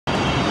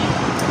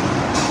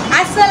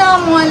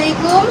আসসালামু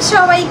আলাইকুম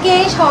সবাইকে,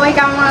 সবাই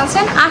কেমন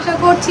আছেন? আশা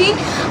করছি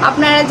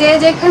আপনারা যে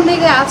যেখান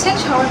থেকে আছেন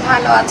সবাই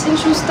ভালো আছেন,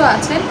 সুস্থ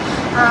আছেন।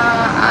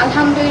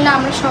 আলহামদুলিল্লাহ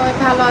আমরা সবাই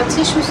ভালো আছি,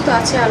 সুস্থ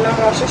আছি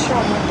আল্লাহর অশেষ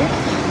রহমতে।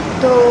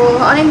 তো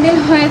অনেক দিন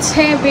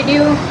হয়েছে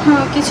ভিডিও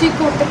কিছুই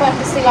করতে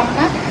পারতেছিলাম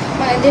না,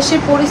 মানে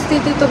দেশের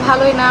পরিস্থিতি তো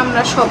ভালোই না,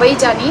 আমরা সবাই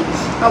জানি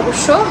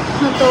অবশ্য।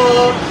 তো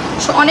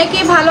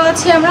অনেকেই ভালো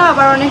আছি আমরা,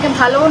 আবার অনেকে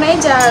ভালোও নেই,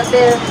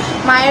 যাদের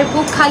মায়ের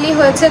বুক খালি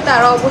হয়েছে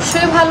তারা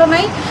অবশ্যই ভালো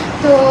নাই।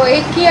 তো এ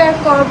কি আর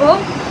করবো।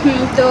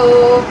 তো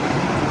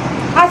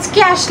আজকে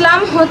আসলাম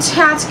হচ্ছে,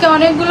 আজকে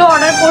অনেকগুলো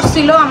অর্ডার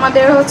করছিল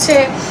আমাদের হচ্ছে,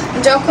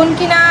 যখন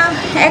কিনা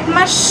 1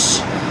 মাস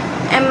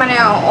মানে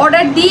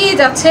অর্ডার দিয়ে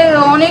যাচ্ছে,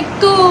 অনেক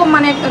তো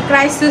মানে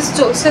ক্রাইসিস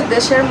চলছে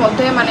দেশের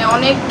মধ্যে, মানে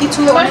অনেক কিছু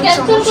অনেক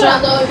সমস্যা।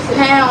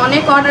 হ্যাঁ,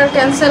 অনেক অর্ডার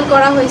ক্যান্সেল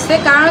করা হয়েছে,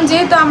 কারণ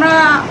যেহেতু আমরা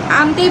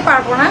আনতেই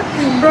পারবো না,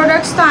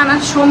 প্রোডাক্টস তো আনা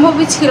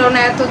সম্ভবই ছিল না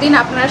এতদিন।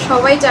 আপনারা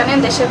সবাই জানেন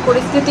দেশের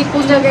পরিস্থিতি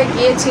কোন জায়গায়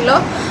গিয়েছিল।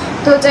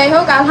 তো যাই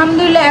হোক,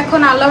 আলহামদুলিল্লাহ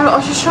এখন আল্লাহর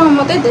অশেষ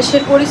রহমতে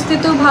দেশের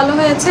পরিস্থিতিও ভালো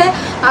হয়েছে।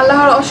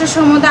 আল্লাহর অশেষ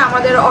রহমতে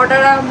আমাদের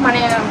অর্ডার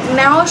মানে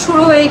নেওয়া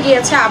শুরু হয়ে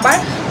গিয়েছে আবার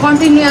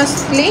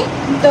কন্টিনিউয়াসলি।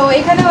 তো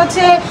এখানে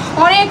হচ্ছে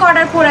অনেক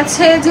অর্ডার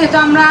পড়েছে, যেহেতু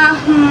আমরা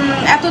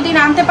এতদিন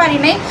আনতে পারি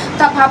নাই,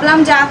 তা ভাবলাম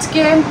যে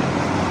আজকে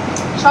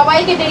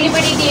সবাইকে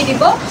ডেলিভারি দিয়ে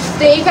দিব।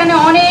 তো এইখানে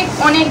অনেক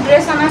অনেক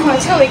ড্রেস আনা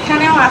হয়েছে,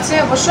 ওইখানেও আছে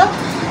অবশ্য।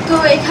 তো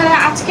এখানে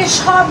আজকে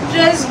সব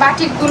ড্রেস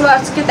বাটিকগুলো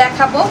আজকে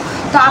দেখাবো।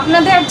 তো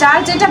আপনাদের যার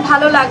যেটা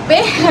ভালো লাগবে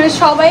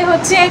সবাই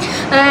হচ্ছে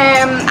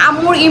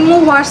আম্মুর ইমু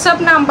হোয়াটসঅ্যাপ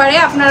নাম্বারে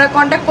আপনারা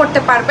কন্ট্যাক্ট করতে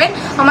পারবেন,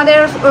 আমাদের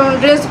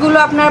ড্রেসগুলো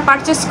আপনারা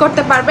পারচেস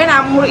করতে পারবেন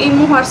আম্মুর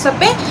ইমু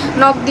হোয়াটসঅ্যাপে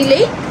নক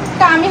দিলেই।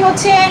 তা আমি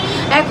হচ্ছে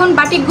এখন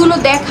বাটিকগুলো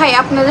দেখাই,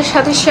 আপনাদের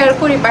সাথে শেয়ার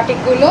করি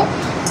বাটিকগুলো।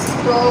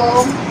 তো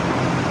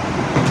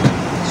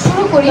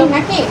শুরু করি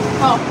নাকি?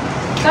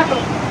 কাটো।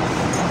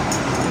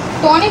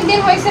 তো অনেক দিন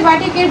হয়েছে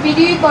বাটিকের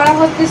ভিডিও করা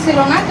হতেছিল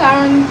না,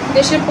 কারণ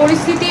দেশের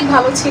পরিস্থিতি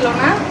ভালো ছিল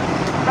না।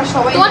 আমরা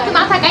সবাই তোমার কি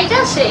মাথা কাইটা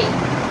আসে?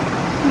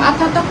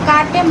 মাথা তো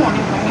কাটে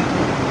মনে হয়।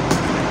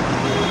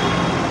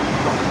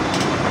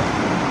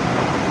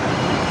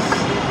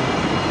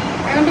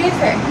 এখন ঠিক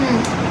আছে।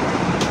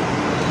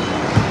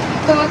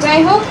 তো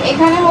যাই হোক,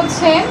 এখানে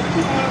হচ্ছে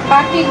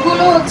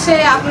বাটিকগুলো হচ্ছে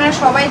আপনারা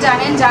সবাই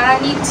জানেন, যারা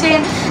নিচ্ছেন,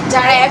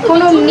 যারা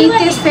এখনো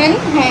নিতেছেন,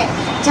 হ্যাঁ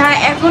যারা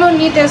এখনো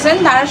নিতেছেন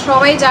তারা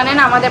সবাই জানেন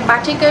আমাদের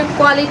বাটিকের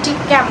কোয়ালিটি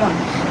কেমন।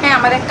 হ্যাঁ,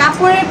 আমাদের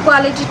কাপড়ের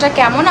কোয়ালিটিটা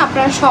কেমন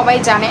আপনারা সবাই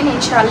জানেন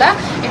ইনশাআল্লাহ,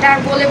 এটা আর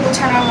বলে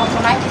বোঝানোর মতো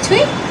না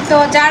কিছুই। তো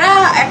যারা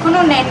এখনো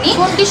নেননি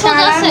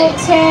তারা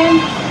হচ্ছে,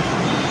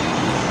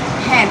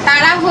 হ্যাঁ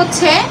তারা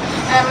হচ্ছে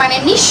মানে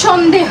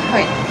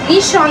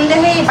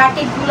নিঃসন্দেহে এই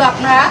বাটিকগুলো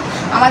আপনারা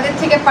আমাদের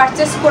থেকে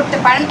পারচেস করতে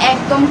পারেন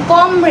একদম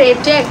কম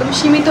রেটে, একদম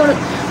সীমিত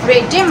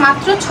রেটে,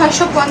 মাত্র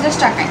 650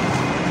 টাকায়।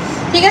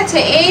 ঠিক আছে,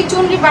 এই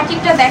চুনরি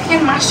বাটিকটা দেখেন,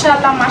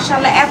 মাশাআল্লাহ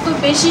মাশাআল্লাহ এত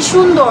বেশি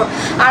সুন্দর,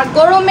 আর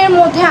গরমের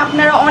মধ্যে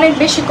আপনারা অনেক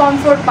বেশি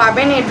কমফোর্ট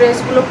পাবেন এই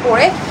ড্রেসগুলো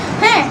পরে।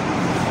 হ্যাঁ,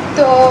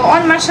 তো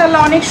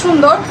মাশাআল্লাহ অনেক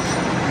সুন্দর।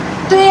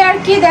 তো এই আর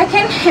কি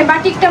দেখেন,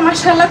 বাটিকটা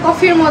মাশাআল্লাহ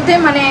কফির মধ্যে,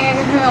 মানে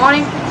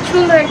অনেক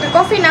সুন্দর একটা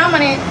কফি না,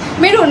 মানে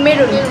মেরুন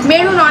মেরুন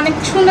মেরুন অনেক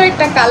সুন্দর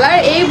একটা কালার।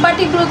 এই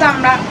বাটিকগুলো তো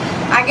আমরা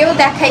আগেও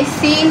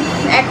দেখাইছি,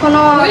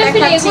 এখনো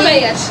দেখাচ্ছি,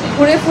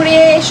 ঘুরে ঘুরে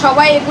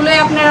সবাই এগুলোই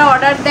আপনারা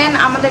অর্ডার দেন,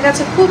 আমাদের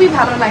কাছে খুবই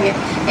ভালো লাগে।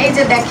 এই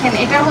যে দেখেন,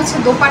 এটা হচ্ছে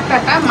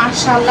দোপাট্টাটা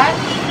মাশাআল্লাহ,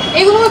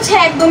 এগুলো হচ্ছে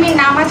একদমই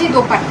নামাজি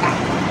দোপাট্টা।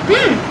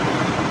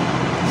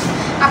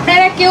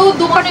 আপনারা কেউ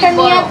দোপাট্টা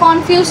নিয়ে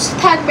কনফিউজ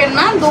থাকবেন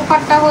না,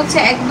 দোপাট্টা হচ্ছে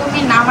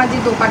একদমই নামাজি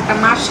দোপাট্টা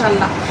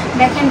মাশাআল্লাহ।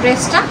 দেখেন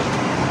ড্রেসটা,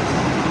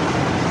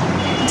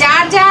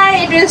 যার যার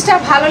এই ড্রেসটা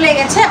ভালো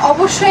লেগেছে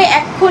অবশ্যই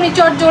এক্ষুনি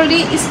চটজলদি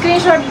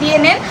স্ক্রিনশট দিয়ে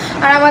নেন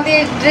আর আমাদের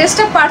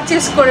ড্রেসটা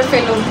পারচেস করে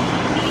ফেলুন।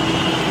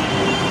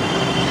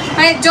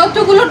 মানে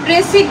যতগুলো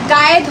ড্রেসই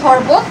গায়ে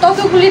ধরবো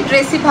ততগুলি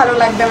ড্রেসই ভালো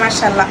লাগবে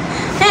মাশাআল্লাহ।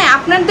 হ্যাঁ,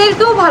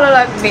 আপনাদেরকেও ভালো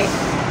লাগবে।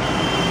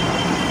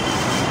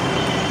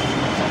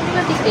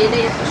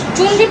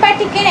 চুনরি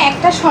বাটিকের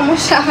একটা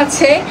সমস্যা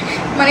আছে,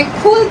 মানে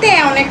খুলতে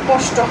অনেক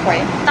কষ্ট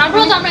হয়।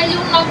 তারপরে তো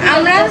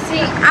আমরা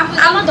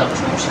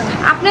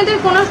আপনাদের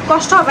কোনো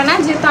কষ্ট হবে না,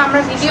 যেহেতু আমরা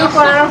ভিডিও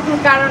করার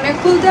কারণে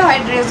খুলতে হয়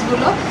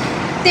ড্রেসগুলো।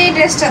 তো এই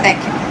ড্রেসটা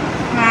দেখেন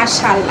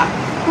মাশাআল্লাহ,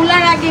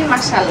 খোলার আগে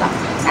মাশাআল্লাহ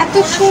এত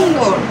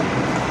সুন্দর,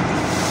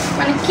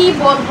 মানে কি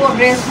বলবো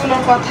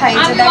ড্রেসগুলোর কথা। এই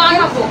যে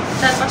দেখেন,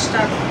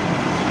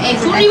 এই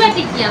চুনরি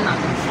বাটিক কি না,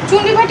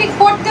 চুনরি বাটিক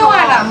পরতেও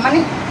আরাম, মানে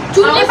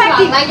চুনরি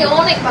বাটিক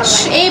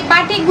এই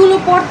বাটিকগুলো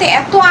পরতে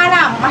এত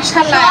আরাম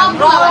মাশাআল্লাহ,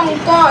 রং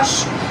কষ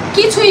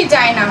কিছুই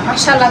যায় না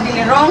মাশাআল্লাহ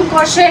দিলে, রং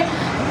কষে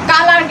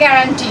কালার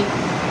গ্যারান্টি।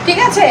 ঠিক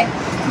আছে,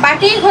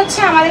 বাটিক হচ্ছে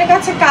আমাদের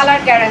কাছে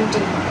কালার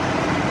গ্যারান্টি।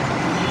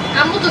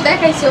 আম্মু তো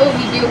দেখাইছে ও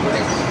ভিডিও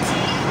করে।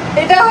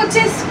 এটা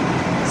হচ্ছে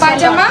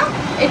পাজামা,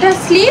 এটা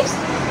স্লিভস,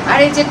 আর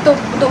এই যে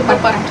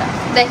দোপাট্টা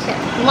দেখেন,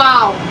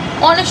 ওয়াও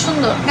অনেক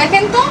সুন্দর।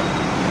 দেখেন তো,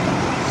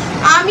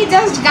 আমি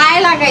জাস্ট গায়ে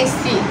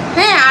লাগাইছি,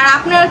 হ্যাঁ, আর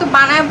আপনারা তো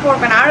বানায়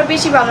পরবেন আরো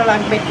বেশি ভালো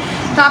লাগবে।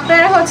 তো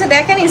আপনারা হচ্ছে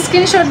দেখেন,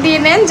 স্ক্রিনশট দিয়ে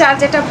নেন যার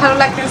যেটা ভালো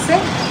লাগতেছে।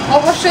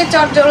 অবশ্যই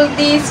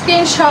চটজলদি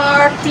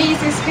স্ক্রিনশট, প্লিজ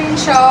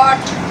স্ক্রিনশট।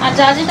 আর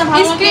যা যেটা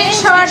ভালো লাগে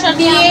স্ক্রিনশট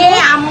দিয়ে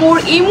আম্মুর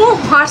ইমো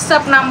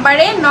হোয়াটসঅ্যাপ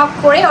নাম্বারে নক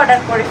করে অর্ডার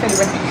করে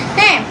ফেলবেন।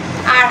 হ্যাঁ,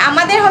 আর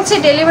আমাদের হচ্ছে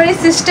ডেলিভারি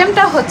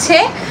সিস্টেমটা হচ্ছে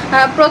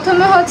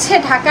প্রথমে হচ্ছে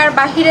ঢাকার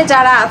বাহিরে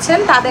যারা আছেন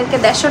তাদেরকে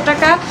 150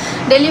 টাকা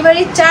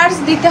ডেলিভারি চার্জ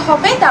দিতে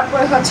হবে,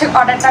 তারপরে হচ্ছে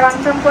অর্ডারটা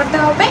কনফার্ম করতে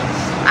হবে।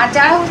 আর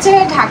যারা হচ্ছে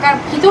ঢাকার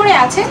ভিতরে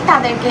আছেন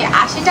তাদেরকে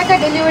 80 টাকা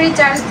ডেলিভারি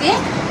চার্জ দিয়ে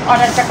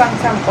অর্ডারটা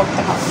কনফার্ম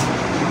করতে হবে।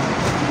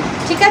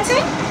 ঠিক আছে?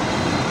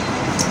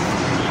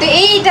 তো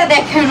এইটা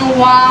দেখেন,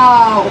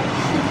 ওয়াও,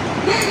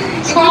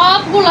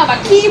 সবগুলা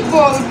বাকি। কি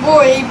বলবো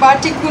এই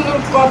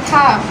বাটিকগুলোর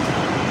কথা,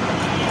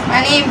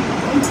 মানে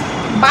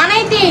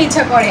বানাইতে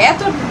ইচ্ছা করে।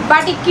 এত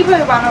বাটিক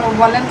কিভাবে বানাবো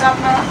বলেন তো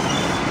আপনারা?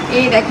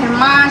 এই দেখেন,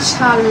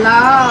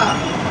 মাশাআল্লাহ,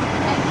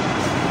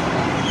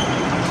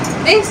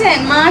 দেখছেন?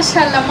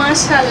 মাশাআল্লাহ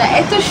মাশাআল্লাহ,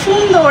 এত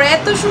সুন্দর,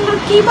 এত সুন্দর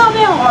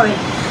কিভাবে হয়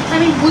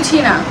আমি বুঝি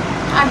না।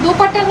 আর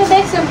দোপাট্টাটা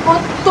দেখছেন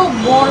কত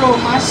বড়,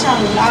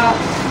 মাশাআল্লাহ।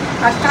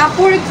 আর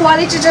কাপড়ের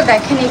কোয়ালিটিটা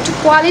দেখেন, একটু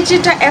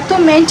কোয়ালিটিটা এত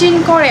মেনটেন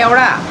করে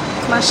ওরা,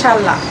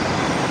 মাশাআল্লাহ।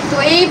 তো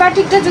এই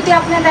বাটিকটা যদি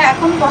আপনারা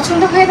এখন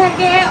পছন্দ হয়ে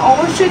থাকে,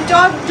 অবশ্যই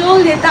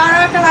জলদি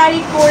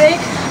তাড়াতাড়ি করে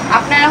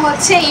আপনারা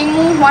হচ্ছে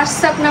ইমো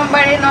হোয়াটসঅ্যাপ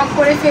নাম্বারে নক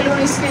করে ফেলুন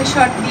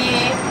স্ক্রিনশট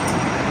দিয়ে।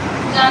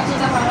 যার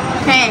যেটা ভালো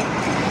লাগে। হ্যাঁ,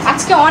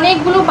 আজকে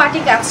অনেকগুলো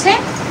বাটিক আছে,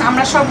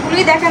 আমরা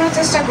সবগুলোই দেখানোর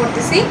চেষ্টা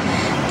করতেছি।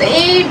 তো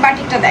এই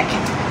বাটিকটা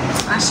দেখেন,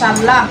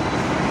 মাশাআল্লাহ,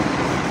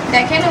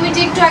 দেখেন ওই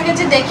যে একটু আগে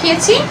যে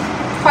দেখিয়েছি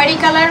খয়েরি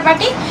কালার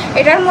বাটিক,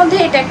 এটার মধ্যে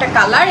এটা একটা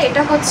কালার,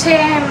 এটা হচ্ছে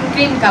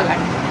গ্রিন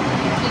কালার।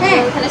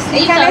 হ্যাঁ,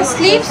 এখানে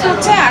স্লিভস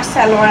হচ্ছে আর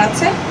সালোয়ার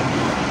আছে।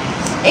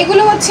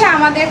 এগুলো হচ্ছে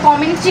আমাদের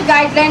কমিউনিটি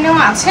গাইডলাইনেও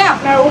আছে,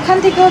 আপনারা ওখান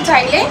থেকেও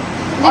চাইলে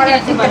অর্ডার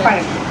দিতে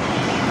পারেন।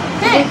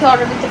 হ্যাঁ, দেখে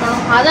অর্ডার দিতে পারো।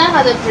 হাজার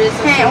হাজার ড্রেস।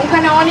 হ্যাঁ,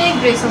 ওখানে অনেক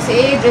ড্রেস আছে।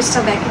 এই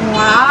ড্রেসটা দেখেন,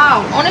 ওয়াও,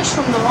 অনেক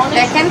সুন্দর। অনেক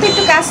দেখেন তো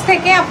একটু কাছ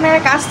থেকে, আপনারা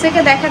কাছ থেকে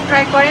দেখার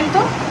ট্রাই করেন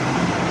তো।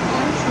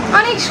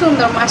 অনেক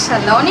সুন্দর,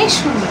 মাশাআল্লাহ, অনেক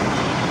সুন্দর।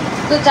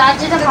 তো যার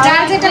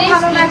যেটা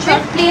ভালো লাগবে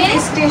প্লিজ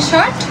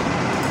স্ক্রিনশট।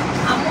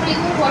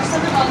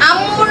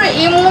 আম্মুর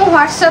ইমো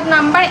হোয়াটসঅ্যাপ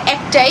নাম্বার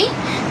একটাই।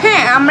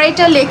 হ্যাঁ, আমরা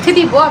এটা লিখে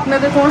দিব,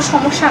 আপনাদের কোনো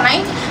সমস্যা নাই।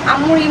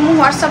 আম্মুর ইমো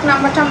হোয়াটসঅ্যাপ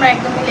নাম্বারটা আমরা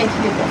একদমই লিখে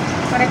দিব,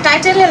 মানে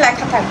টাইটেলে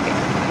লেখা থাকবে।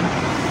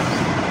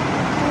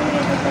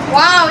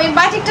 ওয়াও, এই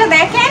বাটিকটা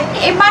দেখেন,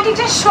 এই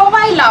বাটিকটা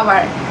সবাই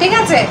লাভার। ঠিক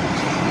আছে,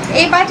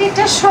 এই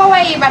বাটিকটা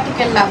সবাই এই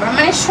বাটিকের লাভার,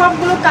 মানে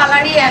সবগুলো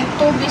কালারই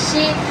এত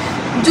বেশি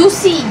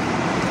জুসি,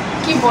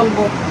 কি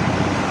বলবো,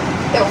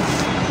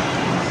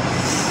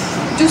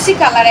 জুসি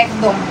কালার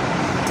একদম।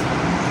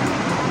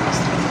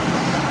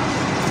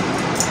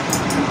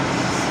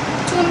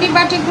 চুন্ডি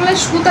বাটিকগুলো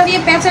সুতা দিয়ে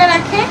পেঁচা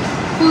রাখে,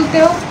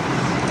 খুলতেও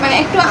মানে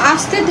একটু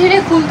আস্তে ধীরে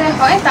খুলতে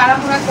হয়,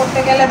 তাড়াহুড়া করতে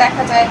গেলে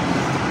দেখা যায়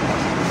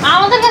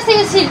আমাদের কাছে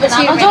থেকে ছিড়বে না।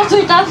 আমরা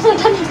যতই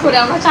টানাটানি করে,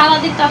 আমরা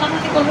সারাদিন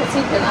টানাটানি করলে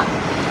ছিড়বে না।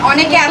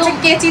 অনেকে আছে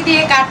কেচি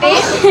দিয়ে কাটে,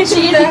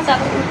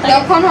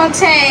 তখন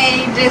হচ্ছে এই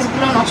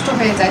ড্রেসগুলো নষ্ট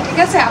হয়ে যায়। ঠিক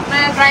আছে,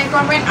 আপনারা ট্রাই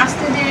করবেন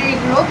আস্তে ধীরে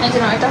এগুলো।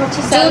 এটা হচ্ছে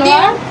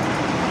সালোয়ার,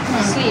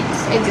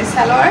 এই যে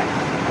সালোয়ার,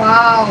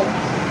 ওয়াও,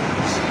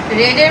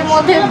 রেডের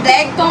মধ্যে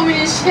ব্ল্যাক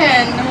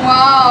কম্বিনেশন,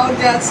 ওয়াও,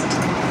 জাস্ট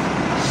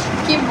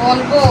কি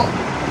বলবো,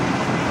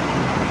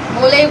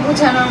 বলেই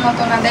বোঝানোর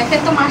মতো না। দেখেন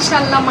তো,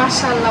 মাশাআল্লাহ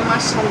মাশাআল্লাহ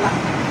মাশাআল্লাহ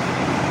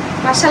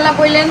মাশাআল্লাহ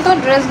বললেন তো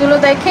ড্রেসগুলো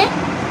দেখে।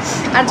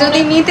 আর যদি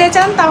নিতে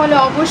চান তাহলে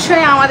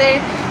অবশ্যই আমাদের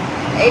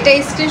এটা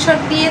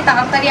স্ক্রিনশট দিয়ে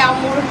তাড়াতাড়ি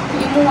আম্মুর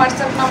ইমো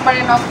হোয়াটসঅ্যাপ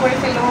নাম্বারে নক করে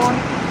ফেলুন।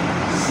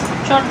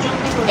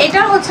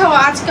 এটা হচ্ছে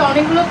আজকে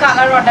অনেকগুলো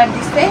কালার অর্ডার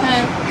দিচ্ছে।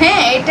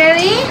 হ্যাঁ,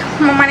 এটারই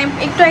মানে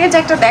একটু আগে যে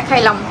একটা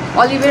দেখাইলাম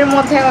অলিভের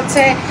মধ্যে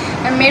হচ্ছে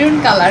মেরুন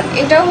কালার,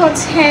 এটাও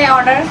হচ্ছে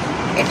অর্ডার,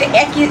 এটা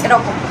একই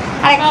রকম।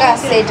 আরেকটা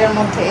আছে এটার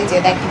মধ্যে, এই যে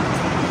দেখেন,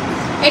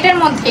 এটার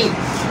মধ্যেই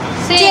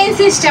চেইন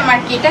সিস্টেম আর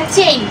কি, এটা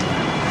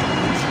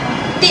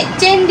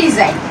চেইন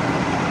ডিজাইন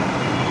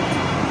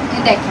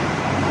দেখেন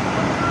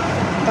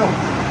তো।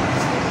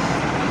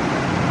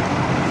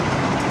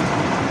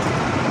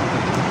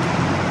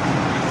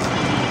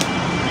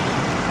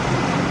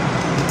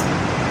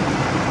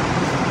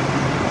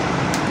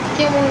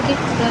 কেমন কি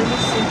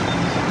দিচ্ছে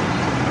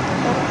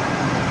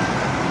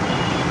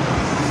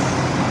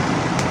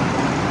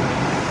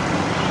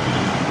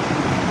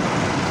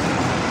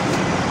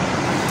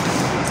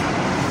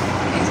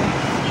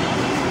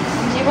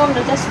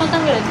জীবনটা তেজপাতা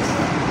করে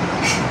দিচ্ছে।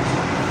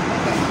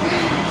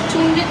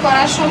 চুন্ডি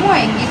করার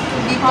সময় গিফট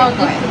দিতে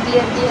হয়,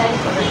 দিয়ে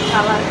করে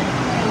খাবার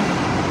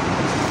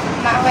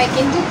না হয়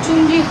কিন্তু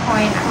চুন্ডি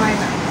হয়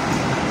না।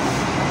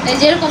 এই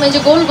যেরকম এই যে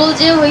গোল গোল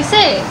যে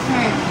হইছে,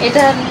 হ্যাঁ,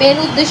 এটা মেন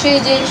উদ্দেশ্য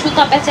যে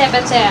সুতা পেঁচা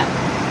পেঁচা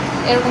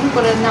এরকম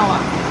করে নেওয়া।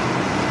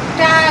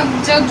 এটা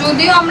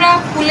যদিও আমরা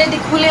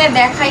খুলে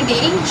দেখাই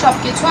দেই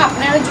সবকিছু,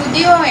 আপনারা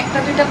যদিও একটা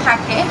দুইটা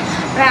থাকে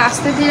আপনারা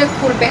আস্তে ধীরে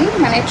খুলবেন,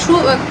 মানে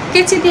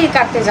কেচি দিয়ে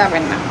কাটতে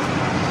যাবেন না।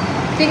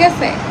 ঠিক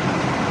আছে,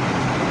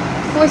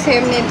 হয়েছে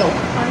এমনি তো।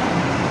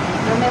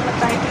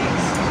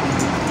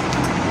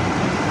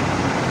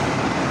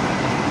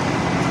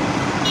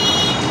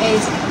 এই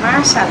যে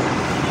মাশাআল্লাহ,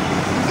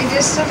 এই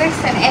ড্রেসটা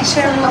দেখছেন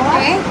অ্যাশের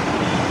মধ্যে,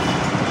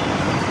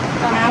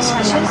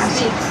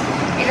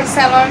 এটা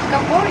সালোয়ার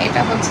কাপড়,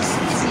 এটা হচ্ছে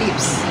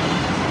স্লিভস।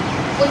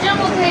 ওটার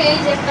মধ্যে এই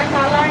যে একটা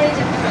কালার, এই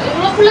যে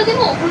এগুলো খুলে দিব,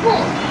 খুলবো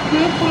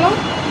খুলো।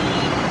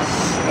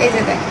 এই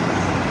যে দেখেন,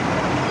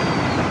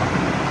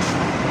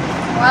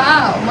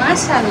 ওয়াও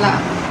মাশাআল্লাহ।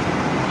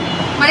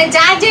 মানে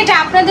যার যেটা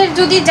আপনাদের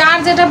যদি যার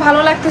যেটা ভালো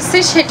লাগতেছে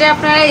সেটা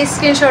আপনারা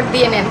স্ক্রিনশট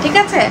দিয়ে নেন, ঠিক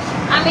আছে?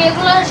 আমি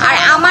এগুলো আর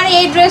আমার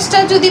এই ড্রেসটা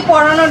যদি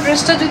পরানো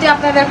ড্রেসটা যদি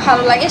আপনাদের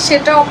ভালো লাগে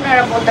সেটাও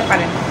আপনারা বলতে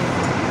পারেন,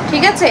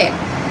 ঠিক আছে?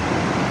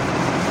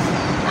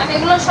 আমি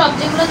এগুলো সব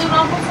যেগুলো যেগুলো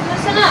আমার পছন্দ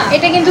হচ্ছে না,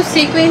 এটা কিন্তু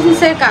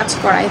সিকোয়েন্সের কাজ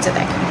করা, এই যে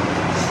দেখেন।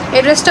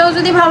 এই ড্রেসটাও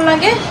যদি ভালো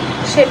লাগে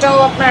সেটাও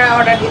আপনারা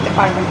অর্ডার দিতে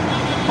পারবেন,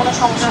 কোনো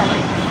সমস্যা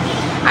নেই।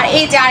 আর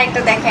এই যে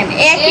আরেকটা দেখেন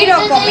একই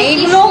রকম,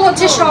 এইগুলো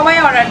হচ্ছে সবাই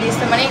অর্ডার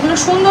দিচ্ছে, মানে এগুলো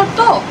সুন্দর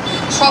তো,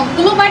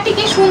 সবগুলো বাটি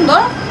কি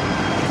সুন্দর।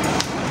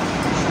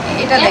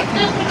 এটা দেখেন,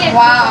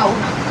 ওয়াও,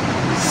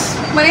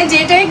 মানে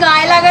যেটাই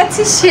গায়ে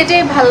লাগাচ্ছি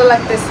সেটাই ভালো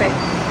লাগতেছে।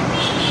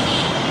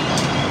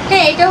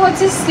 হ্যাঁ, এটা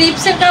হচ্ছে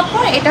স্লিভসের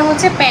কাপড়, এটা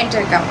হচ্ছে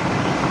প্যান্টের কাপড়।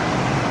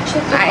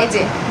 আর এই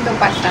যে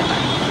দোপাট্টাটা,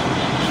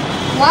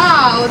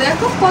 ওয়াও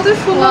দেখো কত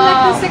সুন্দর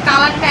লাগতেছে,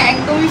 কালারটা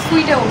একদমই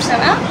ফুটে উঠছে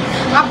না?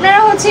 আপনারা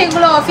হচ্ছে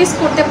এগুলো অফিস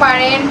করতে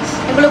পারেন,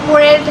 এগুলো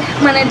পরে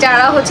মানে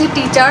যারা হচ্ছে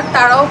টিচার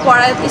তারাও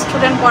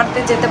স্টুডেন্ট পড়তে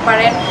যেতে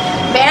পারেন,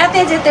 বেড়াতে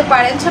যেতে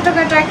পারেন,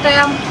 ছোটোখাটো একটা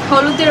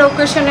হলুদের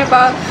ওকেশনে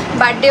বা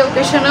বার্থডে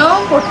ওকেশনেও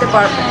পড়তে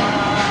পারবেন,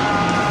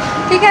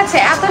 ঠিক আছে?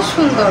 এত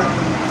সুন্দর,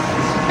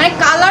 মানে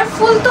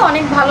কালারফুল তো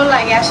অনেক ভালো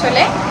লাগে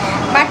আসলে।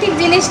 বাটিক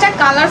জিনিসটা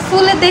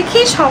কালারফুলে দেখি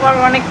সবার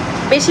অনেক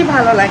বেশি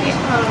ভালো লাগে,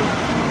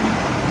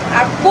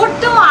 আর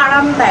পরতেও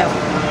আরামদায়ক।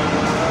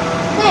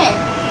 হ্যাঁ,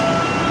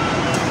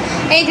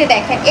 এই যে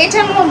দেখেন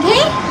এটার মধ্যে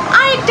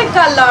আরেকটা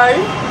কালার,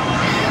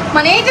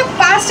 মানে এই যে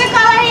 5টা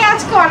কালারই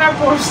আজকে অর্ডার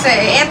করছে,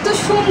 এত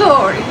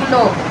সুন্দর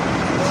এগুলো,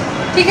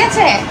 ঠিক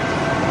আছে?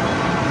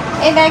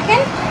 এই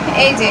দেখেন,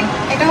 এই যে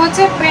এটা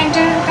হচ্ছে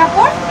প্যান্টের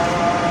কাপড়,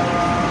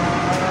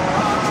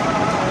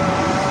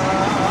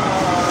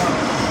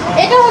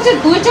 এটা হচ্ছে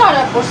 2টা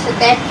অর্ডার করছে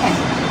দেখেন।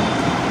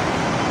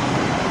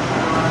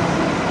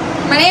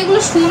 মানে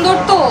এগুলো সুন্দর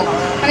তো,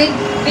 মানে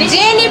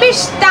যে নিবি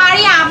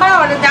তারই আবার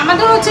অর্ডার দেয়।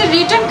 আমাদের হচ্ছে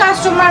রিটার্ন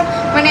কাস্টমার,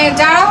 মানে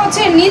যারা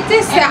হচ্ছে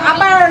নিতেছে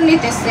আবার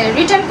নিতেছে,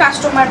 রিটার্ন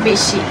কাস্টমার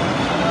বেশি।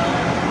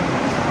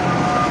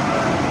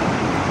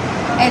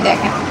 এই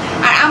দেখেন,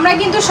 আর আমরা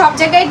কিন্তু সব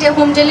জায়গায়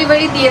হোম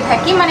ডেলিভারি দিয়ে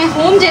থাকি, মানে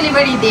হোম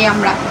ডেলিভারি দিই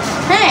আমরা।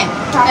 হ্যাঁ,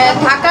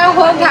 ঢাকা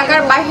হোক,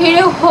 ঢাকার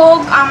বাইরেও হোক,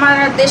 আমার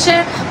দেশের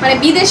মানে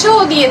বিদেশেও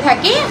দিয়ে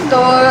থাকি। তো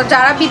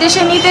যারা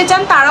বিদেশে নিতে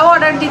চান তারাও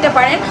অর্ডার দিতে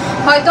পারেন।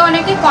 হয়তো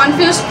অনেকে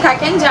কনফিউজ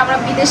থাকেন যে আমরা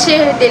বিদেশে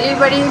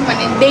ডেলিভারি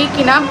মানে দেই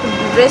কিনা,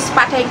 ড্রেস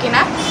পাঠাই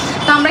কিনা।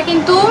 তো আমরা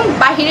কিন্তু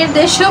বাহিরের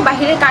দেশেও,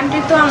 বাহিরের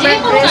কান্ট্রিতেও আমরা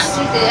ড্রেস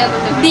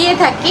দিয়ে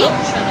থাকি।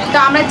 তো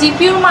আমরা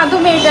জিপিওর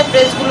মাধ্যমে এটা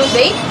ড্রেসগুলো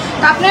দেই।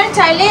 তো আপনারা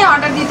চাইলে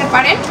অর্ডার দিতে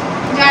পারেন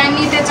যারা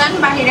নিতে চান,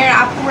 বাহিরের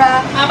আপুরা,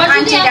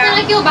 আন্টিরা।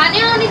 কেউ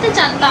বানিয়েও নিতে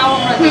চান তাও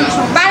আমরা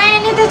বানিয়ে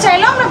নিতে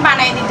চাইলেও আমরা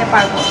বানিয়ে দিতে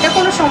পারবো, এটা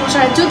কোনো সমস্যা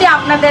নেই। যদি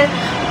আপনাদের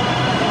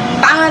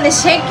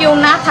বাংলাদেশে কেউ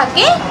না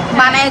থাকে,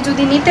 বানায়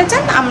যদি নিতে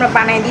চান আমরা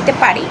বানিয়ে দিতে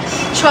পারি।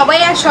 সবাই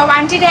আর সব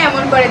আন্টিরা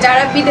এমন করে,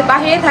 যারা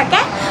বাহিরে থাকে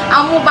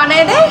আম্মু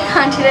বানিয়ে দেয়,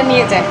 আন্টিরা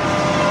নিয়ে যায়।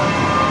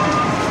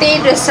 তো এই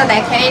ড্রেসটা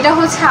দেখেন, এটা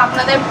হচ্ছে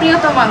আপনাদের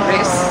প্রিয়তম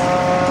ড্রেস,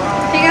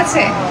 ঠিক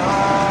আছে?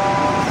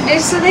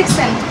 ড্রেসটা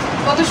দেখছেন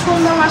কত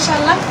সুন্দর,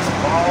 মাশাআল্লাহ,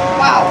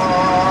 ওয়াও।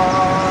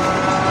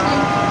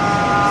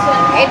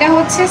 এটা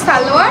হচ্ছে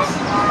সালোয়ার,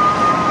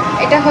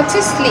 এটা হচ্ছে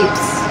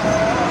স্লিভস,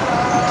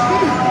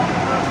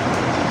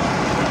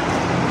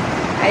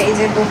 আর এই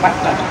যে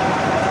দোপাট্টা,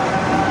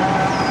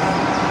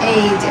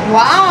 এই যে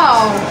ওয়াও,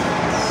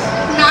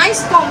 নাইস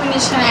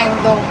কম্বিনেশন,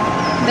 একদম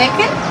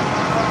দেখেন,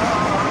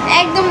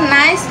 একদম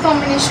নাইস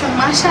কম্বিনেশন,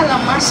 মাশাআল্লাহ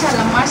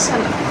মাশাআল্লাহ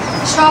মাশাআল্লাহ।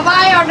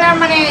 সবাই অর্ডার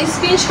মানে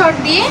স্ক্রিনশট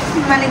দিয়ে,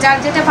 মানে যার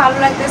যেটা ভালো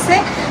লাগতেছে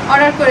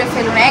অর্ডার করে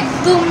ফেলুন,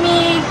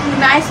 একদমই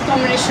নাইস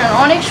কম্বিনেশন,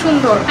 অনেক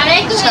সুন্দর। আর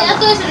একদম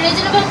এত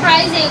রিজনেবল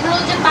প্রাইসে এগুলো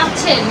যে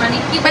পাচ্ছেন, মানে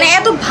কি মানে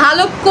এত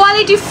ভালো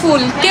কোয়ালিটি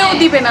ফুল কেউ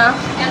দিবে না,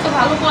 এত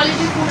ভালো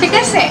কোয়ালিটি ফুল, ঠিক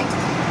আছে?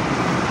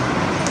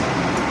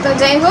 তো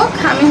যাই হোক,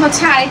 আমি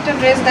হচ্ছে আরেকটা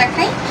ড্রেস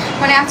দেখাই,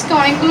 মানে আজকে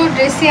অনেকগুলো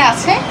ড্রেসই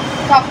আছে,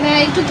 তো আপনারা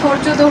একটু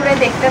ধৈর্য ধরে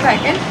দেখতে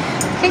থাকেন,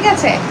 ঠিক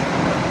আছে?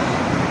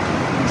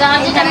 যার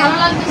যেটা ভালো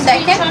লাগবে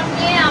দেখেন স্ক্রিনশট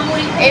নিয়ে আমুর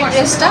এই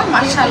ড্রেসটা,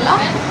 মাশাআল্লাহ।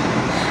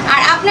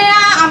 আর আপনারা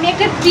আমি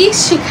একটা ট্রিক্স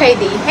শিখাই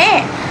দিই, হ্যাঁ?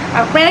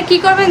 আপনারা কি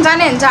করবেন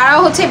জানেন, যারা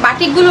হচ্ছে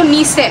বাটিকগুলো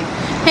নিছেন,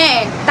 হ্যাঁ,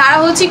 তারা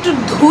হচ্ছে একটু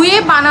ধুয়ে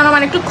বানানো,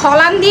 মানে একটু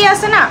খলান দিয়ে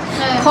আছে না,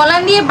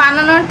 খলান দিয়ে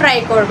বানানোর ট্রাই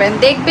করবেন,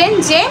 দেখবেন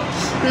যে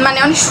মানে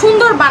অনেক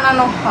সুন্দর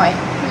বানানো হয়,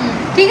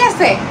 ঠিক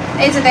আছে?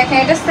 এই যে দেখেন,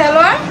 এটা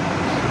সালোয়ার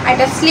আর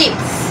এটা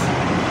স্লিভস।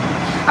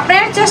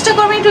 আপনারা চেষ্টা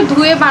করবেন একটু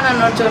ধুয়ে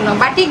বানানোর জন্য,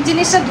 বাটিক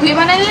জিনিসটা ধুয়ে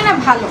বানালে না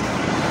ভালো।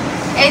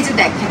 এই যে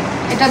দেখেন,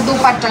 এটা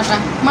দোপাট্টাটা,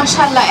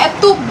 মাশাআল্লাহ,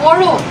 এত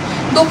বড়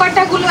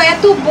দোপাট্টাগুলো,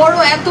 এত বড়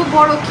এত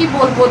বড়, কি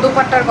বলবো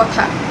দোপাট্টার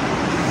কথা।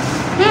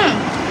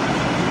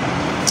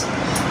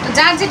 তো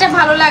যার যেটা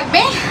ভালো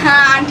লাগবে,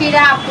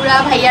 আন্টিরা, আপুরা,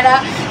 ভাইয়ারা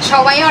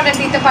সবাই অর্ডার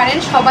দিতে পারেন,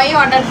 সবাই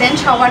অর্ডার দেন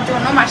সবার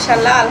জন্য,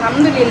 মাশাআল্লাহ,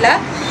 আলহামদুলিল্লাহ।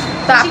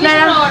 তো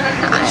আপনারা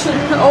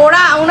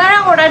ওনারা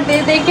অর্ডার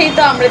দিয়ে দেখেই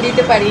তো আমরা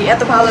দিতে পারি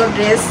এত ভালো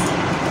ড্রেস।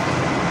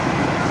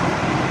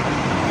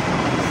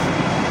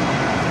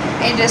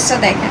 এই ড্রেসটা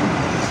দেখেন,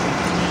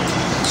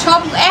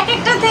 সব এক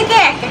একটা থেকে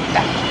এক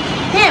একটা।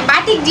 হ্যাঁ,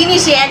 বাটিক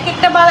জিনিসই এক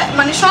একটা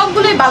মানে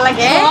সবগুলোই ভালো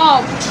লাগে,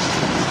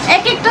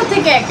 এক একটা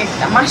থেকে এক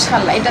একটা।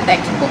 মাশাআল্লাহ, এটা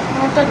দেখেন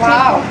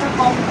ওয়াও,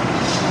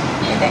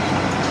 এই দেখেন,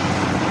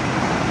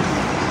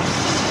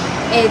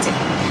 এই যে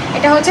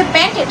এটা হচ্ছে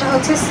প্যান্ট, এটা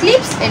হচ্ছে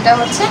স্লিভস, এটা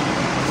হচ্ছে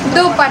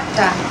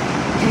দোপাট্টা।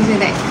 এই যে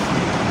দেখেন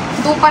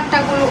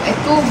দোপাট্টাগুলো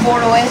এত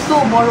বড় এত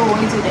বড়।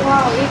 এই যে দেখেন,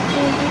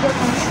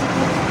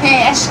 হ্যাঁ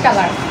অ্যাশ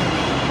কালার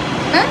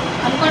না,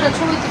 আমি কটা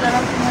ছবি তুলে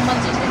রাখবো, আমার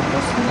যেটা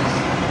পছন্দ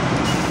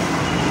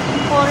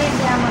পরে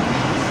দিয়ে আমার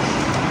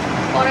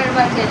পরের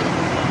বার গেলে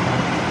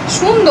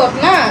সুন্দর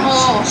না।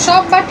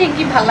 সব বাটিক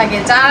কি ভালো লাগে,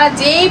 যারা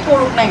যেই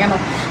পড়ুক না কেন,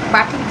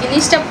 বাটিক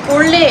জিনিসটা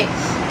পরলে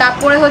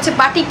তারপরে হচ্ছে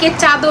বাটিকের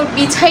চাদর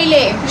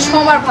বিছাইলে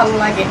সবার ভালো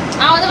লাগে।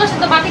 আমাদের বাসায়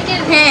তো বাটিকের,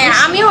 হ্যাঁ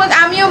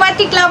আমিও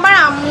বাটিক লাভার,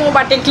 আম্মুও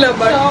বাটিক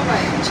লাভার,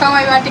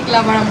 সবাই বাটিক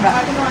লাভার আমরা।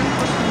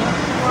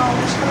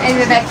 এই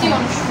যে দেখেন,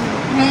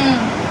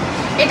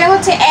 এটা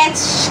হচ্ছে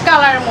অ্যাশ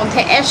কালারের মধ্যে,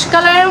 অ্যাশ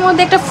কালারের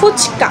মধ্যে একটা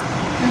ফুচকা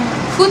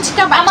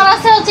আমার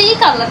আছে হচ্ছে এই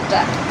কালারটা,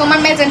 তোমার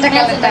ম্যাজেন্টা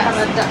কালারটা,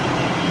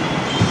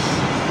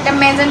 এটা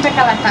ম্যাজেন্টা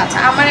কালারটা আছে,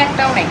 আমার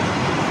একটাও নেই,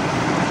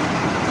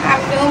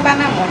 আমিও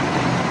বানাবো।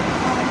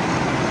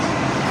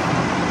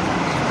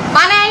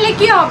 বানাইলে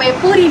কি হবে,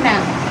 পুরি না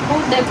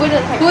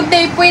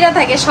পইরা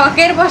থাকে,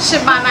 শখের বসে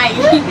বানাই।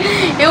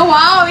 এ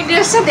ওয়াও, এই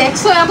ড্রেসটা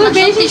দেখছো এত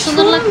বেশি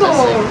সুন্দর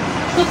লাগতেছে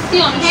সত্যি,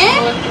 অনেক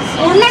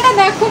সুন্দর। ওড়নাটা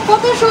দেখো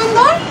কত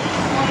সুন্দর।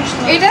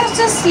 এটা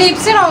হচ্ছে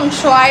স্লিভসের অংশ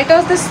আর এটা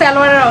হচ্ছে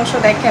সালোয়ারের অংশ।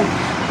 দেখেন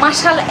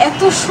মাশাআল্লাহ,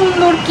 এত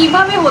সুন্দর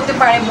কিভাবে হতে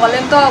পারে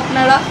বলেন তো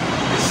আপনারা?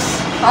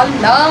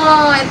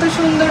 আল্লাহ, এত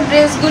সুন্দর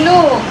ড্রেসগুলো।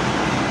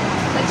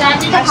 যার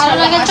যেটা ভালো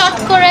লাগে চট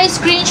করে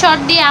স্ক্রিনশট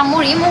দিয়ে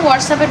আম্মুর ইমো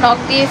হোয়াটসঅ্যাপে নক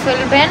দিয়ে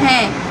ফেলবেন।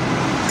 হ্যাঁ,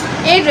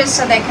 এই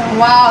ড্রেসটা দেখেন,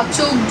 ওয়াও,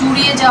 চোখ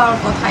জুড়িয়ে যাওয়ার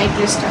কথা এই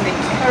ড্রেসটা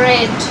দেখে।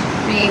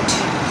 রেড,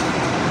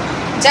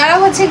 যারা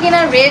হচ্ছে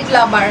কিনা রেড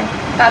লাভার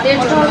তাদের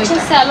জন্য হচ্ছে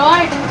সালোয়ার,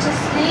 এটা হচ্ছে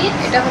স্লিভ,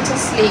 এটা হচ্ছে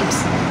স্লিভস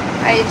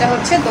আর এটা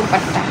হচ্ছে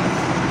দোপাট্টা।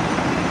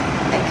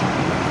 দেখেন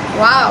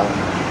wow,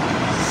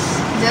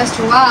 just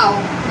wow,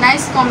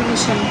 nice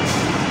combination.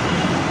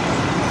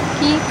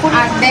 কি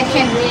আর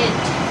দেখেন রেড,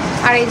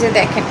 আর এই যে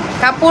দেখেন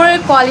কাপড়ের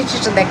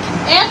কোয়ালিটিটা দেখেন,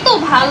 এত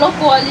ভালো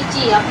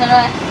কোয়ালিটি, আপনারা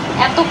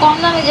এত কম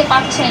দামে যে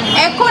পাচ্ছেন।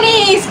 এখনই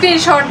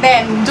স্ক্রিনশট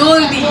দেন,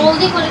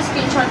 জলদি করে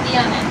স্ক্রিনশট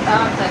দিয়ে নেন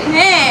তাড়াতাড়ি।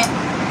 হ্যাঁ,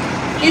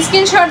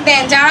 স্ক্রিনশট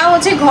দেন। যারা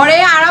হচ্ছে ঘরে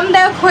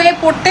আরামদায়ক হয়ে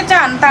পড়তে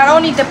চান তারাও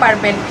নিতে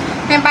পারবেন।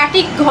 হ্যাঁ,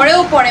 বাটিক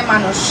ঘরেও পরে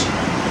মানুষ,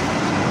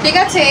 ঠিক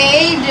আছে।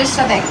 এই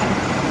ড্রেসটা দেখেন,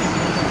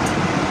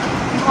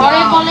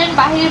 ঘরে বলেন,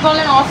 বাহিরে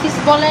বলেন, অফিস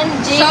বলেন,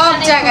 যে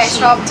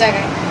সব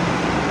জায়গায়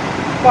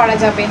পরা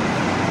যাবে।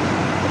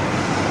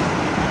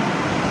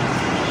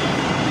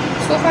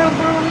 সোফার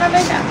উপর ওড়না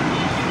দেয় না,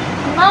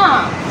 না।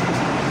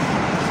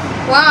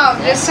 ওয়াও,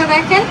 ড্রেসটা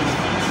দেখেন,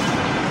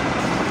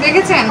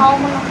 দেখেছেন?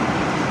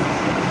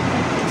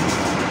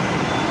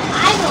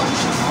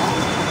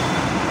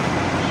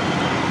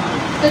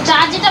 তো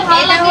যার যেটা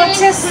ভালো লাগে,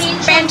 এটা হচ্ছে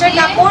প্যান্টের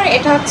কাপড়,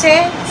 এটা হচ্ছে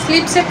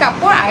স্লিভসের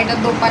কাপড় আর এটা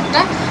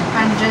দোপাট্টা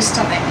আর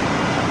ড্রেসটা দেখেন।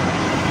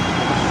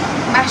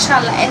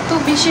 মাশাআল্লাহ, এত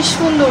বেশি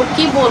সুন্দর,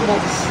 কি বলবো,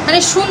 মানে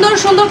সুন্দর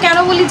সুন্দর কেন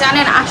বলি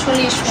জানেন?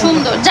 আসলে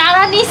সুন্দর।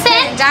 যারা নিছে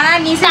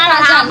তারা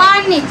আবার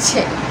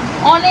নিচ্ছে,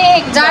 অনেক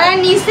যারা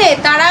নিছে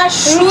তারা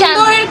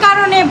সুন্দরের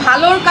কারণে,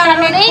 ভালোর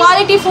কারণে,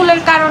 কোয়ালিটি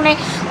ফুলের কারণে,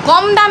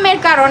 কম দামের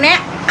কারণে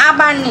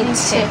আবার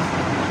নিচ্ছে।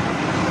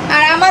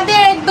 আর আমাদের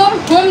একদম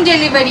হোম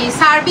ডেলিভারি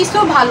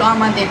সার্ভিসও ভালো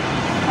আমাদের।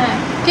 হ্যাঁ,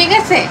 ঠিক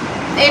আছে।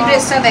 এই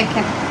ড্রেসটা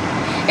দেখেন,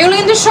 এগুলো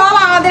কিন্তু সব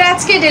আমাদের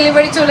আজকে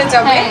ডেলিভারি চলে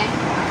যাবে।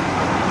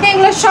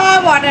 এগুলো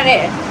সব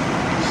অর্ডারের,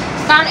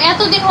 কারণ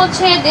এতদিন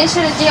হচ্ছে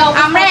দেশের যে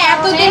আমরা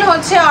এতদিন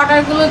হচ্ছে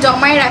অর্ডারগুলো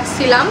জমাই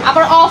রাখছিলাম,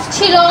 আবার অফ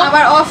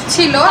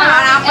ছিল,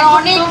 আর আমরা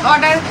অনেক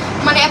অর্ডার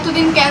মানে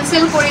এতদিন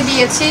ক্যান্সেল করে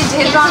দিয়েছি,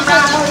 যেহেতু আমরা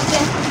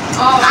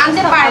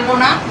আনতে পারবো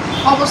না,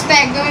 অবস্থা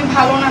একদমই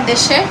ভালো না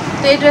দেশে।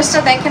 তো এই ড্রেসটা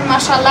দেখেন,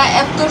 মাশাআল্লাহ,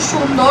 এত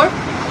সুন্দর,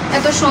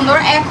 এত সুন্দর।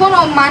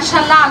 এখনও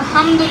মাশাআল্লাহ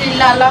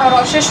আলহামদুলিল্লাহ আল্লাহর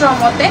অশেষ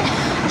রহমতে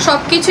সব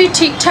কিছুই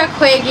ঠিকঠাক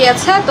হয়ে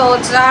গিয়েছে। তো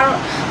যার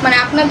মানে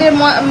আপনাদের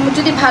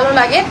যদি ভালো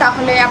লাগে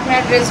তাহলে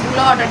আপনারা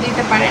ড্রেসগুলো অর্ডার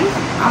দিতে পারেন,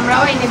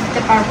 আমরাও এনে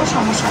দিতে পারবো,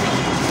 সমস্যা নেই।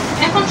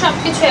 এখন সব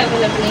কিছু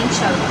অ্যাভেলেবল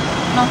ইনশাআল্লাহ।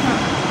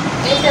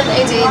 এই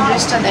যে এই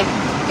ড্রেসটা দেখেন,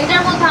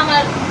 এটার মধ্যে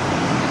আমার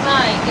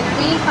নাই, এটা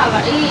এই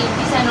কালার, এই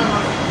ডিজাইন অন্য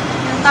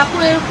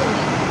কাপড় এরকম,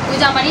 ওই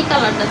যে আমার এই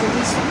কালারটা যে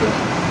বিস্কুট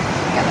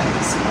কালার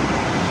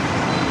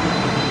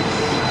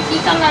কি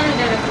কালার,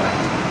 এটা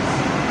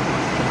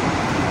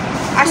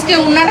আজকে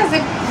উনারা যে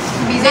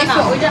ডিজাইন,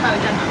 ওইটা না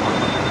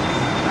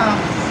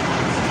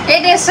এই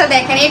ড্রেসটা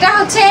দেখেন, এটা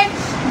হচ্ছে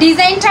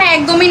ডিজাইনটা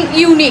একদমই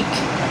ইউনিক।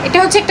 এটা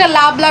হচ্ছে একটা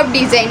লাভ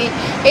ডিজাইন।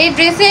 এই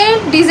ড্রেসের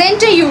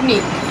ডিজাইনটা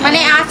ইউনিক, মানে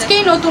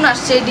আজকেই নতুন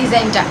আসছে এই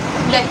ডিজাইনটা।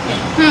 দেখেন,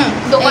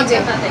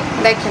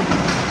 দেখেন,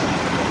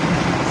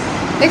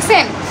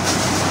 দেখছেন?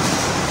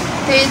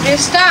 তো এই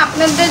ড্রেসটা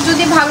আপনাদের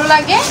যদি ভালো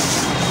লাগে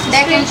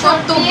দেখেন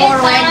কত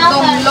বড়,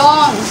 একদম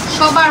লং,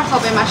 সবার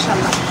হবে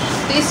মাশাআল্লাহ।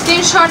 তো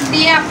স্ক্রিনশট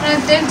দিয়ে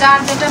আপনাদের যার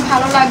যেটা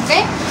ভালো লাগবে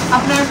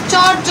আপনার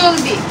চট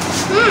জলদি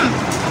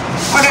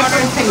অর্ডার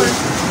করে ফেলুন।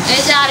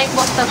 এই যে আরেক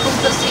বস্তা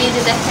খুলতেছি, এই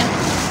যে দেখেন,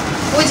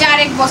 ওই যে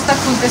আরেক বস্তা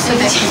খুলতেছে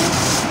দেখেন,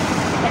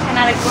 দেখেন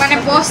আরেক মানে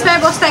বস্তায়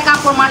বস্তায়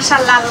কাপড়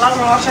মাশাআল্লাহ,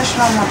 আল্লাহর অশেষ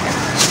রহমতে।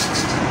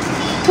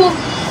 খুব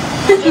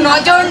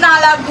নজর না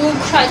লাগুক,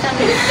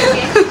 শয়তানের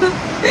থেকে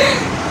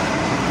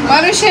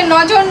মানুষের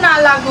নজর না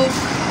লাগুক,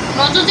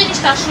 নজর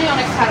জিনিসটা আসলে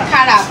অনেক খারাপ,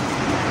 খারাপ।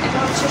 এটা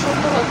হচ্ছে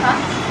সত্য কথা।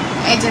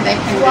 এই যে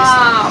দেখেন,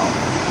 ওয়াও,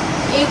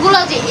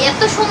 এগুলা যে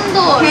এত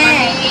সুন্দর,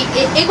 হ্যাঁ।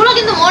 মানে এগুলো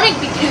কিন্তু অনেক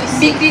বিক্রি হয়েছে,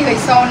 বিক্রি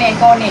হয়েছে অনেক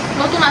অনেক।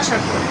 নতুন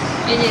আসার পর।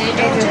 এই যে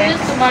এটা এই যে হচ্ছে দেখেন,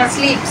 তোমার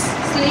স্লিপসটা,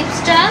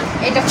 স্লিপসটা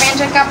এটা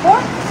প্যান্টের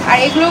কাপড়, আর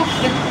এগুলো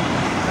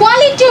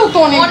কোয়ালিটিও তো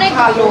অনেক অনেক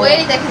ভালো। ভালো।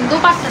 এই দেখেন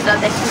দোপাট্টাটা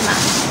দেখেন না,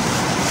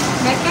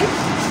 দেখেন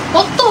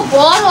কত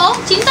বড়,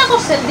 চিন্তা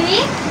করছেন দি,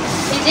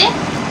 এই যে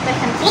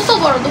দেখেন কত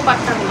বড়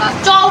দোপাট্টাগুলা,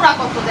 চওড়া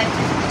কত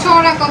দেখেন,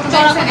 চওড়া কত,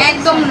 চওড়া দেখেন কত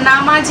একদম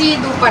নামাজি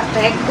দোপাট্টা,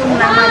 একদম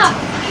নামাজি,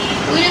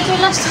 উইরে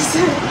চলে আসতেছে।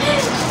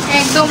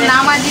 একদম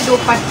নামাজি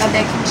দোপাট্টা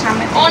দেখেন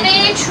সামনে থেকে।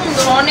 অনেক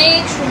সুন্দর,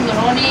 অনেক সুন্দর,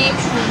 অনেক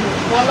সুন্দর,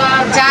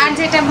 বলার যার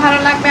যেটা ভালো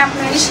লাগবে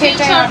আপনার সেটাই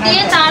স্ক্রিনশট অর্ডার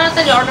দিয়ে করুন।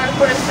 তাড়াতাড়ি অর্ডার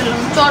করে ফেলুন,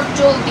 চট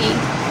জলদি,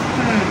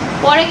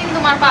 পরে কিন্তু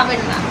আর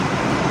পাবেন না,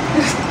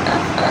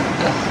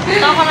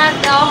 তখন আর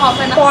দেওয়া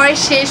হবে না, পরে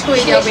শেষ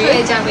হয়ে শেষ যাবে।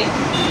 হয়ে যাবে।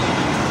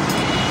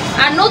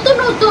 আর নতুন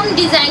নতুন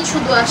ডিজাইন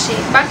শুধু আসে,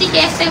 বাটিকে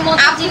একটাই মতো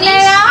জিনিস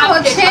আপনারা update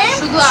হচ্ছে হয়,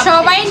 শুধু update।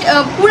 সবাই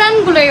পুরান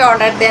গুলোই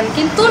অর্ডার দেন,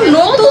 কিন্তু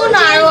নতুন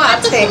আরো যে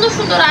এত আছে। সুন্দর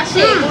সুন্দর আসে,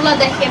 এগুলা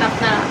দেখেন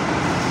আপনারা।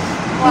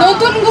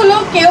 নতুন গুলো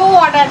কেউ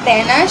অর্ডার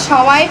দেয় না,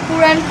 সবাই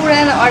পুরান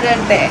পুরান অর্ডার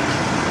দেয়।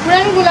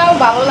 পুরান গুলাও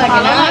ভালো লাগে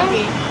ভালো না?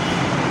 লাগে।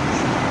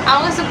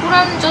 আমার কাছে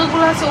পুরান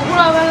যতগুলো আছে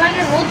ওগুলো ভালো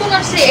লাগে, নতুন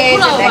আসছে এই যে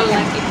এগুলো ভালো দেখেন,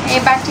 লাগে। এই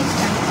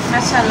বাটিকটা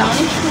মাশাআল্লাহ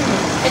অনেক সুন্দর।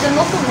 এটা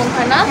নতুন মনে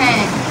হয় না?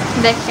 হ্যাঁ,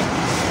 দেখেন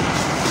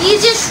কি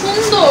যে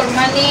সুন্দর,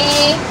 মানে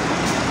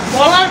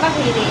বলার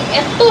বাহিরে,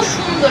 এত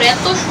সুন্দর,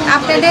 এত সুন্দর।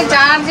 আপনাদের এগুলা।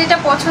 যার যেটা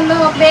পছন্দ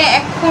হবে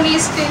এক্ষুনি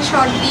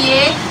স্ক্রিনশট দিয়ে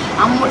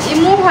আমার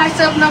ইমো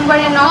হোয়াটসঅ্যাপ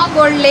নম্বরে নক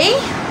করলেই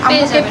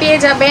আমাকে যাবেন। পেয়ে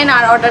যাবেন,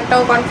 আর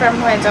অর্ডারটাও কনফার্ম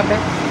হয়ে যাবে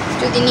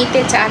যদি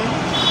নিতে চান।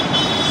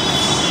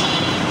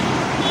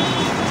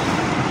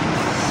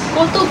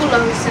 কতগুলো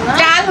হয়েছে না?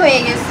 চাল হয়ে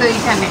গেছে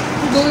ওইখানে।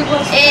 2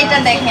 বছর। এইটা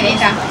দেখেন,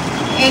 এটা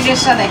এই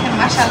ড্রেসটা দেখেন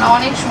মাশাআল্লাহ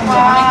অনেক সুন্দর,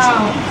 অনেক Wow.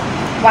 সুন্দর।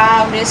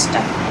 ওয়াও,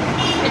 ড্রেসটা,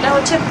 এটা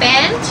হচ্ছে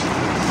প্যান্ট,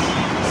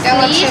 এটা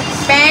হচ্ছে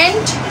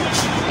প্যান্ট,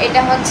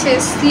 এটা হচ্ছে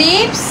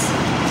স্লিভস,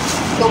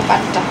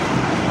 দোপাট্টা।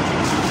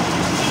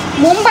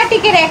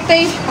 মোমবাটিকের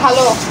একটাই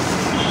ভালো,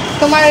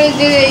 তোমার এই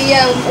যে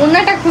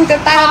ওড়নাটা খুলতে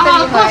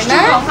তাড়াতাড়ি হয় না,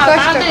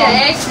 কষ্ট কম।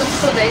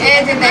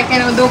 এই যে দেখেন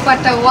ও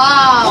দোপাট্টা,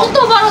 ওয়াও কত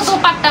বড়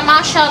দোপাট্টা,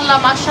 মাশাআল্লাহ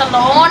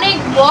মাশাআল্লাহ, অনেক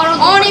বড়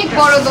দোপাট্টা। অনেক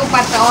বড়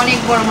দোপাট্টা, অনেক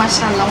বড়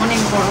মাশাআল্লাহ,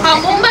 অনেক বড়। হ্যাঁ,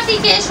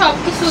 মোমবাতিকে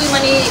সবকিছুই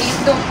মানে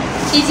একদম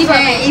ইজি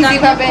ভাবে হ্যাঁ, ইজি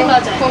ভাবে খোলা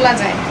খোলা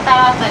যায়।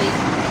 তাড়াতাড়ি।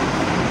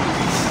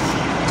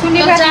 চুনি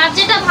তো বাটি, যার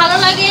যেটা ভালো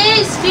লাগে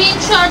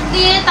স্ক্রিনশট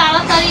দিয়ে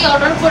তাড়াতাড়ি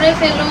অর্ডার করে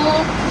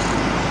ফেলুন,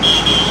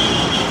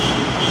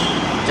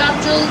 চট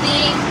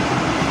জলদি।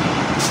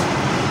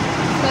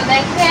 তো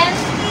দেখেন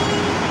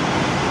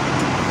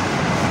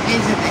এই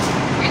যে দেখেন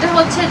এটা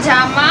হচ্ছে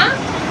জামা,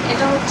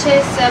 এটা হচ্ছে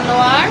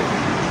সালোয়ার,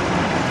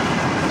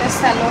 এটা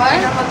সালোয়ার,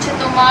 এটা হচ্ছে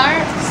তোমার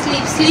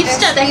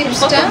স্লিভসটা দেখেন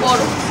কত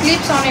বড়,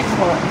 স্লিভস অনেক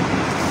বড়,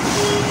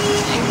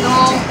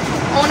 একদম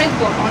অনেক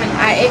বড়, অনেক।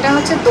 আর এটা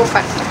হচ্ছে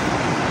দোপাট্টা।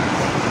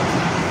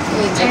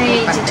 এই যে এই যে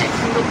দোপাট্টা।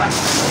 দেখেন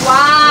দোপাট্টা,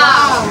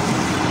 ওয়াও,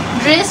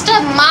 ড্রেসটা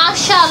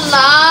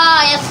মাশাআল্লাহ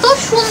এত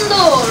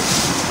সুন্দর,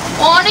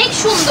 অনেক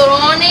সুন্দর,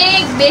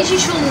 অনেক বেশি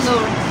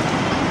সুন্দর,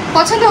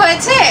 পছন্দ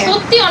হয়েছে?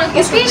 সত্যি অনেক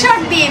পছন্দ।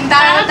 স্ক্রিনশট দিন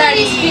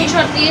তাড়াতাড়ি,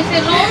 স্ক্রিনশট দিয়ে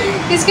ফেলুন,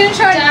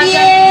 স্ক্রিনশট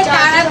দিয়ে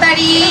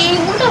তাড়াতাড়ি,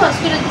 উল্টো ভাস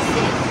করে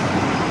দিচ্ছে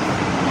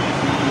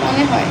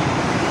মনে হয়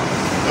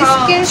হ্যাঁ।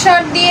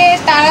 স্ক্রিনশট দিয়ে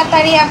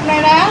তাড়াতাড়ি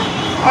আপনারা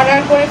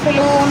অর্ডার করে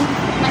ফেলুন।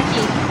 নাকি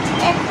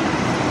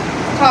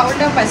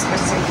উল্টো পাস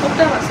করছে।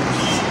 উল্টো ভাস।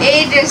 এই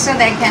ড্রেসটা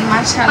দেখেন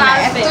মাশাআল্লাহ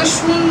এত Purple.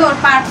 সুন্দর,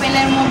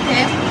 পার্পেলের মধ্যে।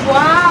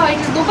 ওয়াও,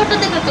 এটা দোপাট্টা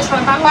দেখে তো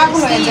সবাই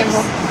পাগল হয়ে যাবো।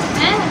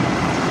 হ্যাঁ,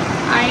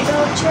 আর এটা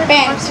হচ্ছে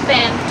প্যান্ট।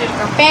 প্যান্টের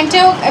কাপড়,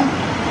 প্যান্টেও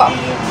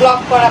ব্লক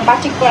করা,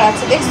 বাটিক করা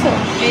আছে, দেখছো?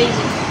 এই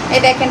যে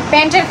এই দেখেন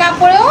প্যান্টের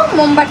কাপড়েও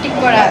মোমবাটিক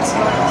করা আছে,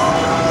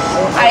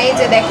 আর এই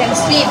যে দেখেন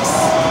স্লিভস।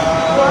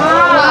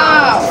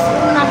 ওয়াও,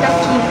 ওনাটা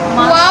কি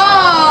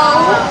ওয়াও,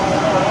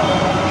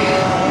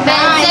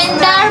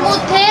 ম্যাজেন্ডার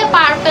মধ্যে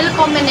পার্পল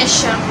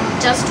কম্বিনেশন,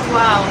 জাস্ট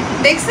ওয়াও।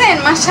 দেখছেন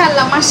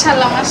মাশাআল্লাহ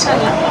মাশাআল্লাহ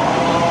মাশাআল্লাহ,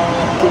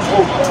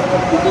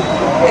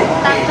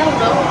 তারটা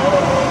উড়াও।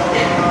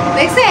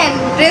 দেখছেন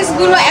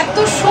ড্রেসগুলো এত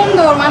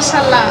সুন্দর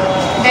মাশাআল্লাহ।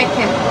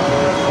 দেখেন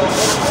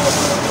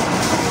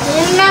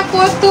ওড়না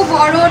কত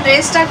বড়,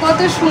 ড্রেসটা কত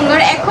সুন্দর।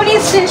 এখনই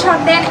স্ক্রিনশট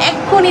দেন,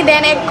 এক্ষুনি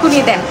দেন,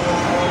 এক্ষুনি দেন।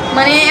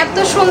 মানে এত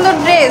সুন্দর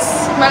ড্রেস,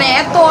 মানে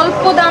এত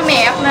অল্প দামে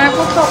আপনারা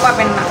কোথাও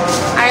পাবেন না,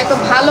 আর এত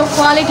ভালো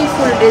কোয়ালিটি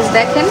ফুল ড্রেস।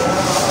 দেখেন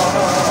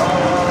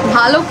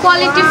ভালো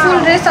কোয়ালিটি ফুল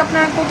ড্রেস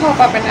আপনারা কোথাও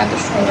পাবেন না এত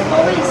সুন্দর।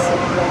 কবে এসে?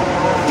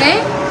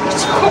 হ্যাঁ,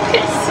 কবে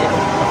এসে?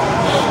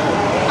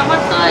 আমার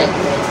আমার তো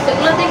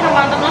এগুলো দেখে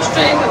মাথা নষ্ট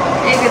হয়ে গেল।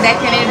 এই যে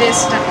দেখেন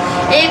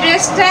এই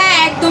ড্রেসটা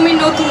একদমই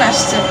নতুন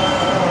আসছে।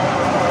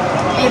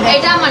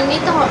 এটা আমার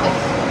নিতে হবে,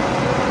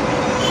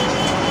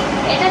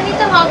 এটা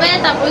নিতে হবে।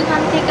 তারপর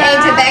এখান থেকে এই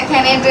যে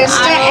দেখেন এই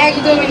ড্রেসটা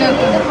একদমই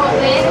নতুন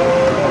হবে।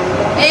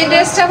 এই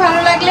ড্রেসটা ভালো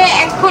লাগলে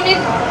এক্ষুনি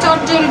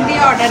চটজল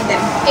দিয়ে অর্ডার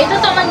দেন। এটা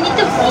তো আমার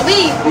নিতে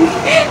হবেই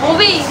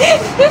হবেই,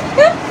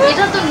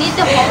 এটা তো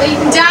নিতে হবেই।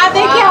 যা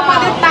দেখে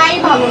আমাদের তাই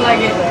ভালো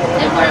লাগে।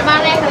 এরপরে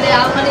বানায় খালি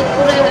আলমারি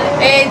করে।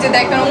 এই যে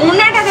দেখেন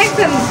ওড়নাটা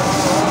দেখছেন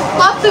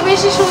কত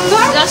বেশি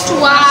সুন্দর, জাস্ট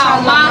ওয়াও,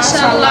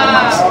 মাশাআল্লাহ।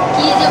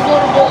 কি যে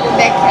বলবো,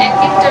 দেখেন এক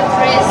একটা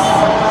ড্রেস,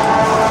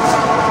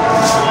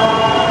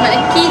 মানে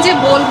কি যে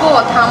বলবো,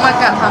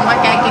 ধামাকা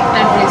ধামাকা এক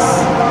একটা ড্রেস,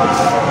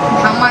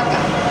 ধামাকা।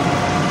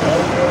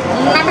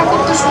 ওড়নাটা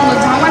কত সুন্দর,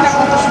 জামাটা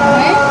কত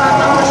সুন্দর।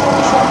 আমার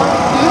সত্যি সুন্দর।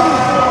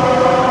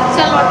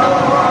 সালোয়ারটা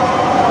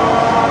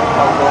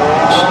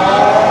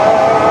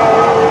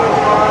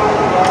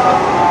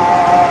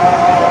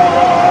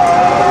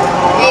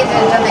এই যে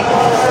এটা দেখেন,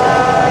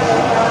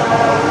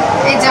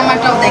 এই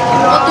জামাটাও দেখেন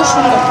কত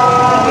সুন্দর,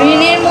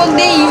 গ্রিনের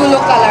মধ্যে ইয়েলো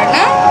কালার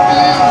না।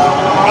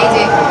 এই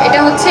যে এটা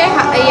হচ্ছে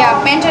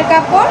প্যান্টের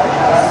কাপড়,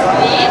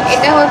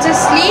 এটা হচ্ছে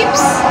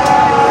স্লিভস,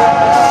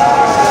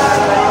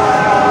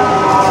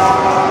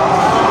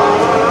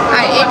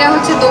 আর এটা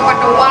হচ্ছে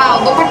দোপাট্টা। ওয়াও,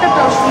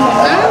 দোপাট্টাটাও সুন্দর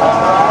না।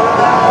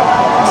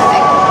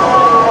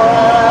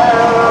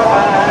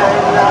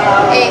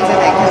 এই যে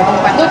দেখেন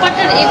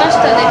দোপাট্টার এই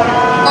পাশটা দেখেন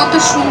কত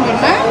সুন্দর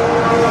না।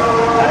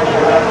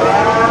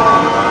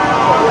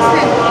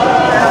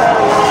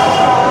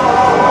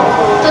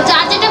 তো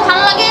যার যেটা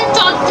ভালো লাগে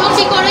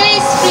চটজলদি করে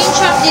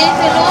স্ক্রিনশট দিয়ে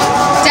ফেলুন।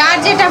 যার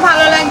যেটা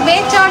ভালো লাগবে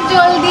চট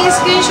জলদি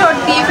স্ক্রিনশট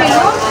দিয়ে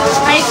ফেলুন।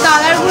 আর এই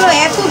কালারগুলো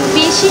এত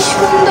বেশি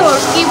সুন্দর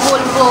কি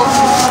বলবো।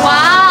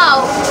 ওয়াও,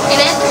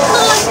 এটা এত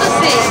সুন্দর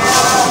লাগতেছে,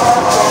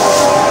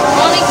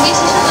 অনেক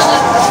বেশি সুন্দর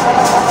লাগতেছে।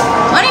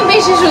 অনেক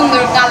বেশি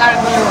সুন্দর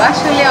কালারগুলো,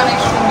 আসলে অনেক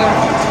সুন্দর।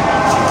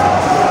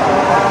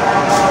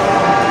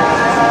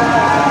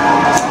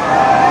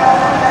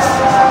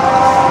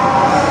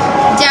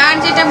 যার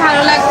যেটা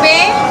ভালো লাগবে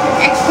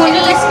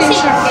এক্ষুনি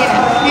স্ক্রিনশট দিয়ে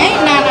নেন। হ্যাঁ,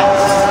 না না,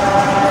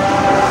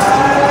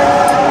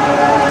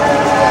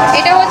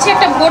 এটা হচ্ছে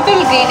একটা বোতল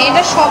গ্রিন,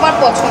 এটা সবার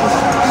পছন্দ।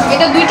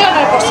 এটা দুইটা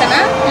অর্ডার করছে না,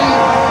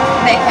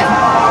 দেখেন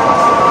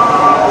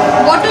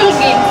বটল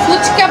গ্রিন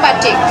ফুচকা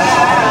বাটিক।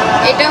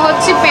 এটা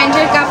হচ্ছে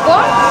প্যান্টের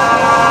কাপড়,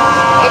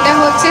 এটা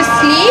হচ্ছে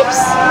স্লিভস,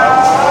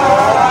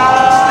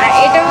 আর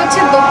এটা হচ্ছে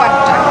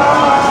দোপাট্টা।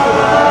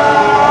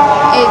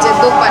 এই যে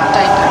দোপাট্টা,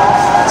 এটা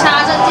আচ্ছা,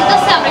 আজাদ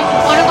দিতেছে, আমরা একটু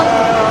পরে কথা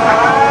বলবো।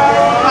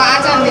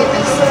 আজান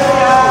দিতেছে।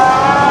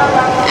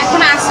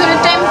 এখন আসরের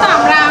টাইম তো,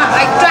 আমরা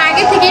একটু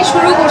আগে থেকে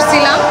শুরু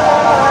করছিলাম।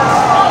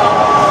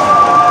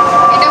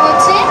 এটা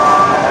হচ্ছে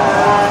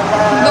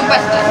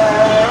দোপাট্টা।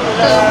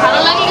 তো ভালো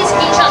লাগলে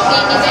স্ক্রিনশট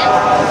দিয়ে নেবেন।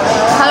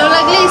 ভালো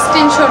লাগলে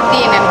স্ক্রিনশট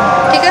দিয়ে নেন,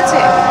 ঠিক আছে।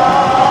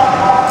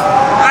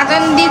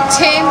 আজান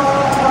দিচ্ছে,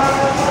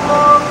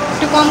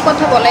 একটু কম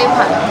কথা বলাই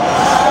ভালো।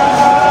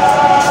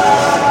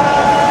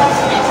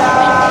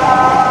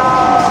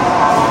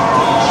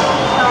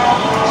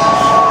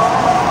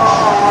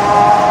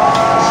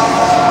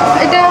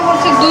 এটা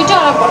হচ্ছে দুইটা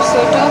অর্ডার করছে,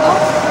 ওইটাও তো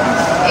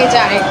এই যে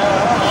আরেক।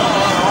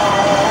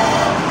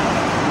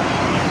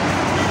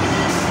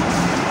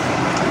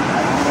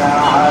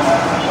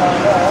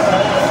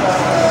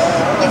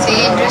 এই যে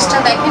এই ড্রেসটা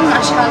দেখেন,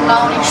 মাশাআল্লাহ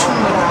অনেক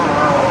সুন্দর।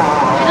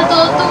 এটা তো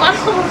তোমার,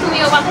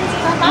 তুমিও বানাইছো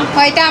না?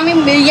 এটা আমি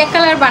ইয়া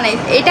কালার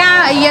বানাইছি, এটা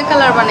ইয়া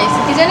কালার বানাইছি,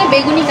 কি জানে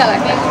বেগুনি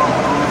কালারটা,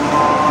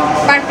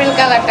 পার্পল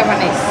কালারটা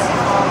বানাইছি।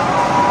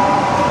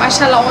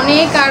 মাশাআল্লাহ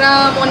অনেক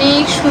আরাম,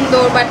 অনেক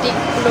সুন্দর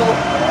বাটিকগুলো।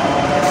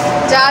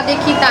 যা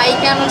দেখি তাই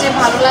কেন যে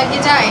ভালো লাগে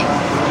যায়,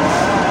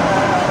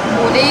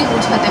 বলেই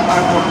বোঝাতে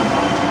পারবো না।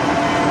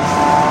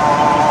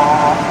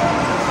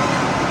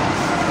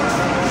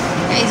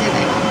 এই যে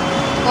দেখেন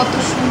কত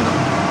সুন্দর।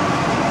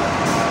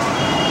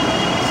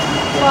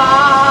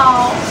 ওয়াও,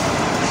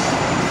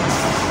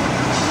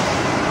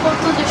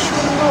 কত যে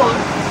সুন্দর।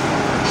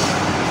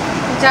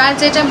 যার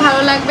যেটা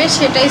ভালো লাগবে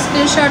সেটা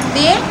স্ক্রিনশট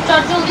দিয়ে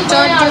চটজলদি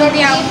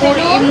চটজলদি আপুর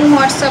ইমো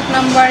হোয়াটসঅ্যাপ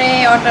নাম্বারে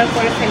অর্ডার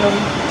করে ফেলুন।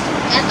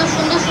 এত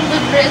সুন্দর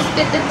সুন্দর ড্রেস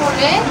পেতে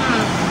হলে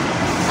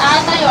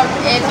তাড়াতাড়ি অর্ডার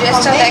এই করতে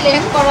ড্রেসটা হবে, দেখেন।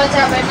 লেট করা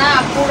যাবে না।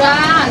 আপুরা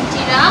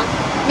আন্টিরা,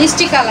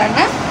 মিষ্টি কালার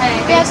না, হ্যাঁ,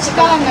 পেঁয়াজ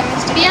কালার না,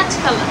 মিষ্টি পেঁয়াজ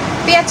কালার।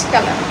 পেঁয়াজ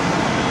কালার।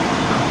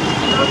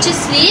 এটা হচ্ছে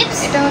স্লিভস,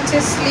 এটা হচ্ছে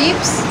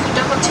স্লিভস,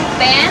 এটা হচ্ছে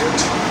প্যান্ট,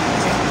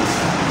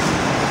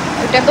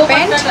 এটা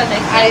প্যান্ট, দোপাট্টাটা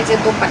দেখেন। আর এই যে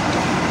দোপাট্টা।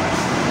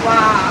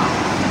 ওয়াও,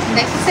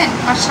 দেখছেন,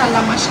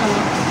 মাশাআল্লাহ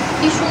মাশাআল্লাহ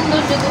কি সুন্দর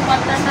যে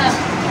দোপাট্টাটা।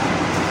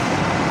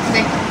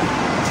 দেখেন।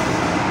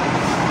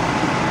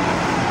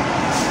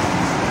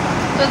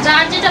 তো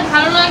যার যেটা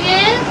ভালো লাগে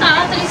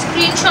তাড়াতাড়ি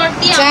স্ক্রিনশট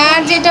দিয়ে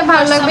যার যেটা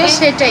ভালো লাগবে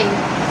সেটাই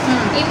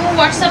ইমো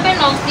হোয়াটসঅ্যাপে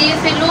নক দিয়ে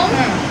ফেলুন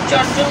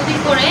চটজলদি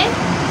করে।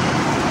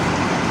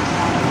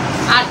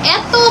 আর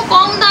এত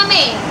কম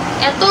দামে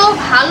এত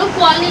ভালো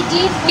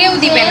কোয়ালিটি কেউ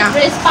দিবে না,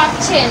 ড্রেস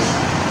পাচ্ছেন,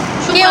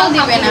 কেউ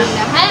দিবে না।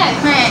 হ্যাঁ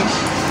হ্যাঁ,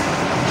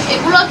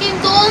 এগুলো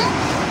কিন্তু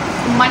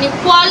মানে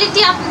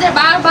কোয়ালিটি আপনাদের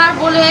বারবার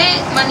বলে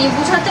মানে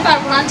বুঝাতে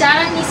পারবো না,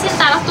 যারা নিছেন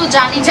তারা তো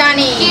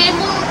জানি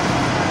কেমন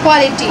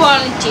কোয়ালিটি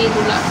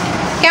এগুলা,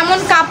 কেমন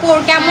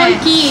কাপড় কেমন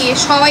কি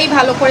সবাই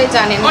ভালো করে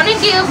জানেন।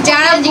 অনেকে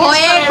যারা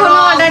ভয়ে এখনো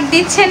অর্ডার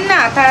দিচ্ছেন না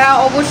তারা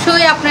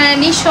অবশ্যই আপনারা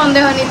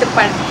নিঃসন্দেহ নিতে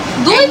পারেন।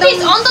 2 পিস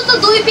অন্তত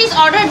 2 পিস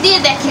অর্ডার দিয়ে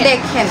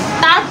দেখেন,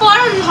 তারপর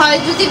হয়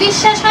যদি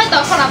বিশ্বাস হয়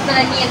তখন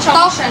আপনারা নিয়ে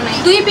সমস্যা নাই।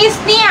 2 পিস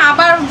নিয়ে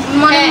আবার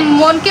মানে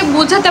মনকে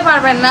বোঝাতে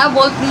পারবেন না,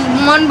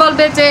 মন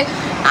বলবে যে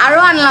আরো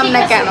আনলাম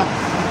না কেন,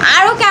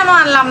 আরো কেন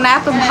আনলাম না,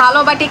 এত ভালো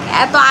বাটিক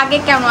এত আগে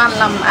কেন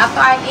আনলাম না, এত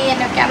আগে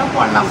এনে কেন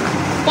পড়লাম না,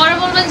 পরে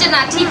বলবেন যে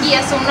না ঠিকই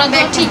আছে, ওরা তো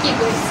ঠিকই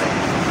করছে।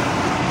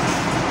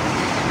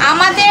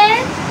 আমাদের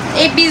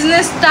এই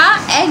বিজনেসটা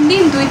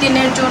একদিন 2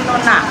 দিনের জন্য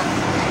না,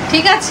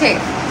 ঠিক আছে?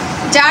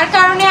 যার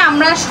কারণে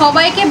আমরা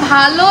সবাইকে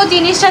ভালো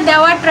জিনিসটা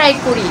দেওয়ার ট্রাই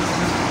করি।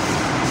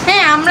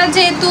 হ্যাঁ, আমরা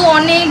যেহেতু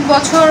অনেক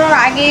বছর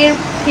আগের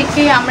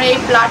থেকে আমরা এই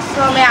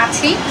প্ল্যাটফর্মে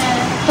আছি,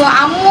 তো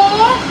আম্মু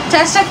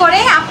চেষ্টা করে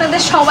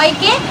আপনাদের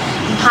সবাইকে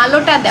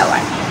ভালোটা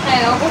দেওয়ার।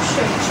 হ্যাঁ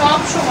অবশ্যই, সব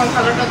সময়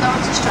ভালোটা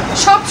দেওয়ার চেষ্টা করে,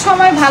 সব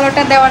সময়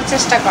ভালোটা দেওয়ার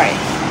চেষ্টা করে।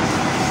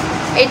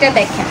 এটা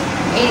দেখেন,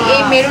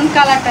 এই মেরুন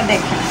কালারটা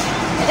দেখেন,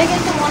 এটা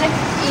কিন্তু অনেক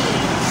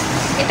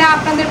এটা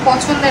আপনাদের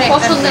পছন্দের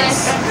একটা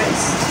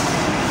ড্রেস।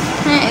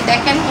 হ্যাঁ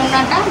দেখেন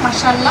ওনাটা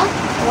মাশাআল্লাহ,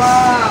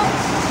 ওয়াও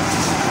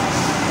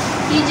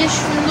কি যে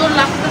সুন্দর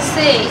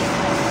লাগতেছে।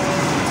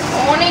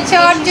 অনেক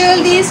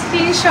জলদি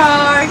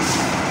স্ক্রিনশট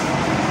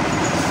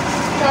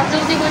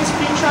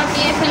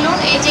নিয়ে ফেলুন।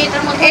 এই যে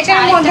এটার মধ্যে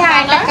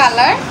একটা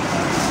কালার,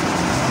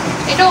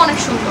 এটাও অনেক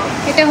সুন্দর,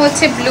 এটা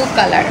হচ্ছে ব্লু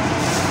কালার।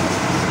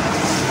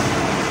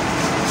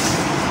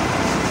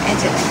 এই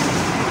যে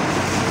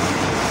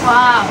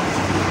ওয়াও,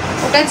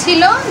 ওটা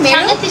ছিল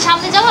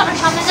সামনে যাও আর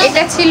সামনে যাও,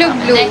 এটা ছিল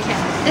ব্লু।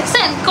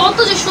 দেখছেন কত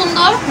যে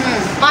সুন্দর,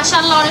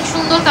 মাশাআল্লাহ অনেক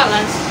সুন্দর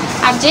কালার।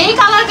 আর যেই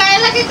কালার গায়ে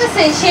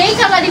লাগাইতেছে সেই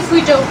কালারই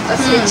ফুটে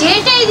উঠতেছে,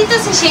 যেটাই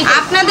দিতেছে সেই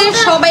আপনাদের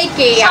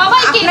সবাইকে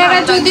আপনারা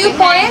যদিও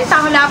পড়েন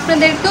তাহলে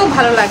আপনাদেরকেও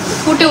ভালো লাগবে,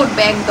 ফুটে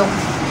উঠবে একদম।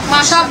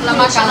 মাশাআল্লাহ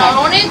মাশাআল্লাহ,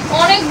 অনেক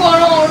অনেক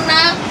বড়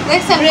ওড়না,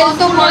 দেখছেন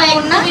কত বড়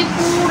ওড়না,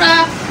 পুরা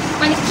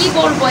মানে কি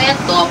বলবো,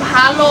 এত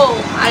ভালো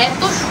আর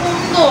এত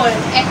সুন্দর,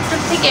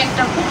 একটার থেকে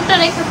একটা, কোনটা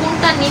রেখে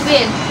কোনটা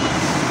নিবেন।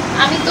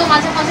 আমি তো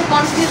মাঝে মাঝে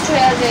কনফিউজ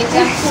হয়ে যাই যে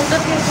আমি কোনটা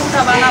থেকে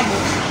কোনটা বানাবো।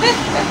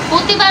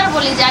 প্রতিবার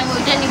বলি যে আমি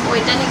ওইটা নিব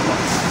ওইটা নিব,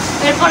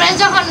 এরপরে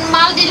যখন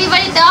মাল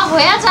ডেলিভারি দেওয়া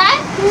হয়ে যায়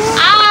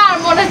আর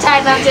মনে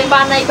চায় না যে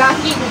বানাই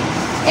বাকি,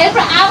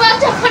 এরপর আবার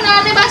যখন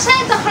আনে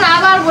বাসায় তখন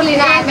আবার বলি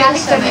না আমি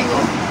আরেকটা নিব।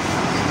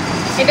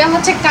 এটা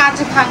হচ্ছে কাজ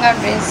ভাঙা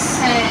ড্রেস।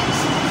 হ্যাঁ,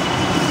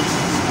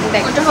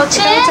 ওটা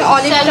হচ্ছে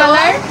অলিভ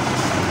কালার,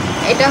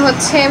 এটা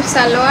হচ্ছে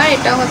সালোয়ার,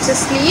 এটা হচ্ছে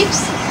স্লিভস,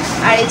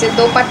 আর এই যে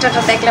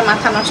দোপাট্টাটা দেখলে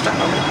মাথা নষ্ট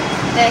হবে।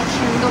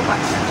 দেখেন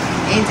দোপাট্টা,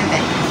 এই যে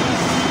দেখেন,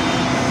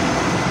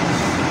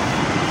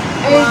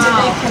 এই যে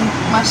দেখেন,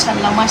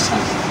 মাশাআল্লাহ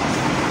মাশাআল্লাহ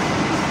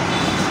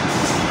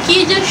কি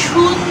যে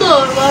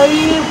সুন্দর, ভাই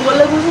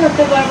বলে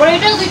বুঝাতে পারবো।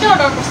 এটাও 2টা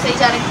অর্ডার করছে, এই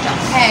যে আরেকটা।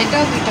 হ্যাঁ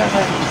এটাও 2টা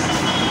অর্ডার করছে,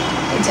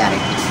 এই যে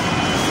আরেকটা।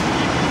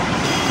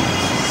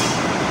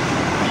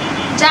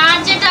 যার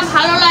যেটা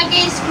ভালো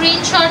লাগে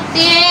স্ক্রিনশট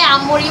দিয়ে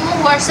আম্মুর ইমো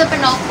হোয়াটসঅ্যাপে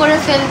নক করে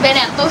ফেলবেন।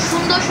 এত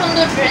সুন্দর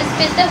সুন্দর ড্রেস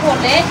পেতে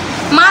হলে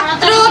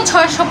মাত্র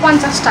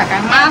 650 টাকা,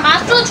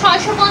 মাত্র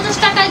 650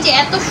 টাকায় যে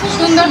এত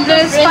সুন্দর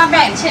ড্রেস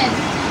পাবেন।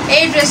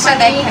 এই ড্রেসটা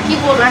দেখেন কি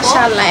বলবো,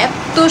 মাশাআল্লাহ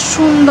এত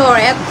সুন্দর,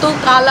 এত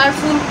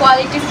কালারফুল,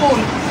 কোয়ালিটিফুল,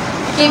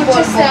 কি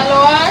বলবো।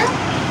 সালোয়ার,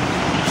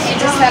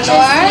 এটা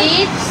সালোয়ার,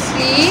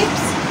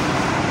 স্লিভস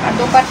আর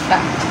দোপাট্টা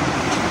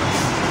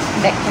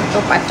দেখেন,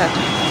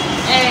 দোপাট্টাটা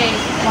এই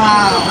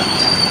ওয়াও।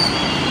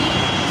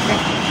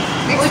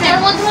 ওইটার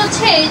মধ্যে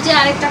হচ্ছে এই যে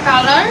আরেকটা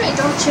কালার,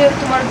 এটা হচ্ছে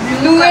তোমার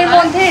ব্লু এর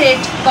মধ্যে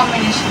রেড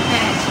কম্বিনেশন।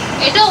 হ্যাঁ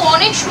এটাও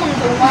অনেক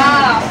সুন্দর,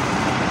 ওয়াও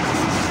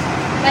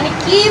মানে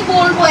কি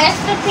বলবো,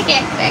 একটা থেকে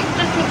একটা,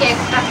 একটা থেকে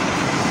একটা।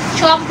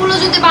 সবগুলো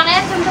যদি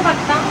বানায় ফেলতে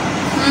পারতাম,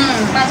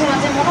 মাঝে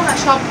মাঝে মনে হয়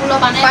সবগুলো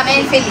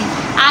বানায় ফেলি,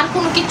 আর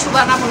কোনো কিছু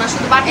বানাবো না,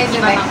 শুধু বাটিক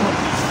বানাবো।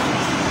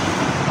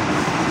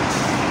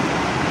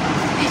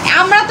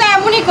 আমরা তো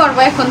এমনই করব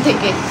এখন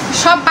থেকে,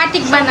 সব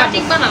বাটিক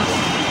বানাবো,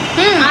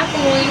 আর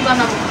কোনো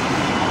বানাবো।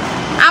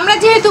 আমরা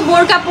যেহেতু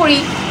বোরকা পরি,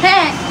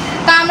 হ্যাঁ,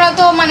 তা আমরা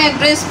তো মানে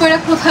ড্রেস পরে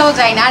কোথাও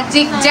যাই না, আর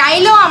যে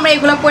যাইলেও আমরা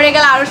এগুলো পরে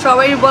গেলে আরো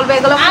সবাই বলবে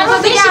এগুলো কোথা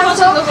থেকে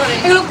আনছো,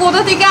 এগুলো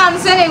কোথা থেকে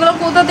আনছেন, এগুলো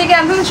কোথা থেকে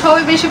আনছেন,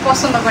 সবাই বেশি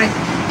পছন্দ করে।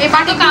 এই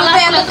বাটিক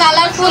এত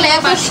কালারফুল,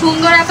 এত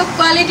সুন্দর, এত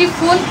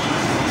কোয়ালিটিফুল।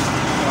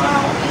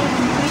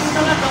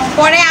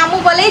 পরে আম্মু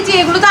বলে যে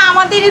এগুলো তো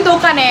আমাদেরই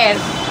দোকানের,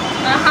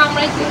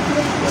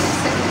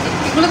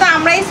 এগুলো তো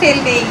আমরাই সেল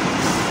দেই।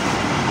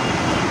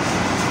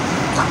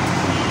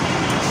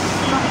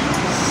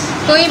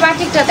 তো এই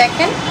বাটিকটা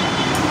দেখেন,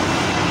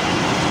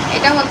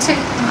 এটা হচ্ছে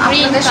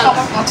আপনাদের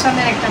সবার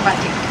পছন্দের একটা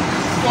বাটিক।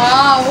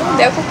 ওয়াও,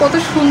 দেখো কত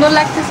সুন্দর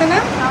লাগতেছে না।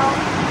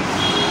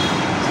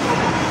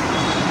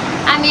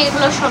 আমি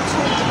এগুলো সব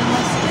ছবি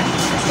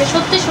তুলে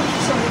সত্যি সত্যি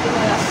ছবি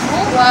তুলে রাখবো।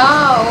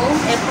 ওয়াও,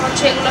 এরপর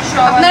হচ্ছে এগুলো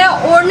সব আপনারা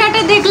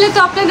ওড়নাটা দেখলে তো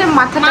আপনাদের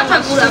মাথা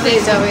ঘুরা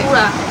হয়ে যাবে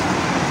পুরা।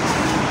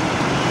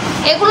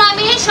 এগুলো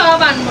আমি সব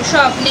আনবো,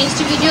 সব নেক্সট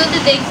ভিডিওতে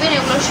দেখবেন,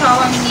 এগুলো সব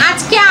আমি নিয়ে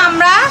আজকে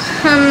আমরা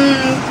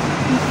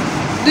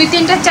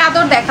 2-3টা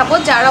চাদর দেখাবো।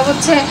 যারা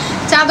হচ্ছে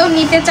চাদর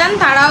নিতে চান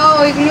তারাও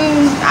ওইগুলো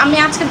আমি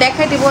আজকে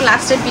দেখাই দেবো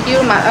লাস্টের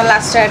ভিডিওর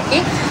লাস্টে আর কি।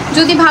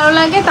 যদি ভালো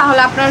লাগে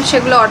তাহলে আপনারা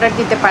সেগুলো অর্ডার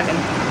দিতে পারেন।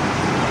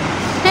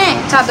 হ্যাঁ,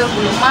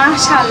 চাদরগুলো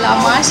মাশাআল্লাহ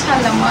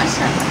মাশাআল্লাহ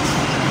মাশাআল্লাহ,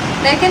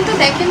 দেখেন তো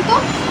দেখেন তো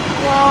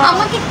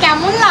আমাকে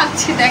কেমন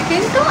লাগছে,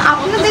 দেখেন তো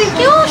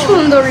আপনাদেরকেও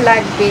সুন্দর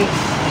লাগবে।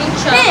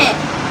 হ্যাঁ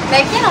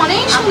দেখেন,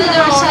 অনেক সুন্দর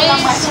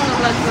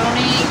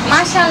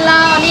মাশাআল্লাহ,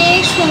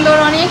 অনেক সুন্দর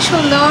অনেক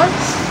সুন্দর।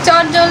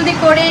 চট জলদি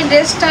করে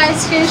ড্রেসটা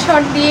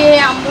স্ক্রিনশট দিয়ে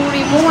আম্মুর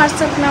ইমো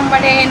হোয়াটসঅ্যাপ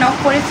নাম্বারে নক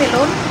করে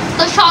ফেলুন।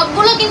 তো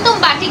সবগুলো কিন্তু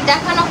বাটিক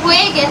দেখানো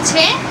হয়ে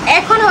গেছে,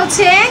 এখন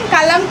হচ্ছে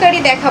কালামকারি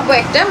দেখাবো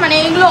একটা, মানে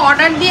এগুলো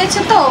অর্ডার দিয়েছে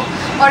তো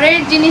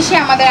অর্ডারের জিনিসই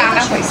আমাদের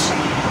আনা হয়েছে।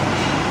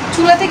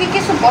 চুলা থেকে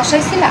কিছু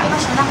বসাইছিলাম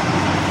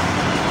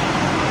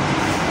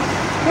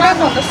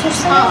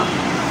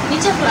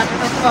নিচে ফ্ল্যাটে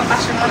হয়তো বা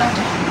পাশের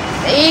ফ্ল্যাটে।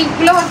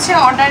 এইগুলো হচ্ছে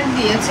অর্ডার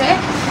দিয়েছে।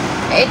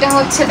 এটা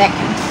হচ্ছে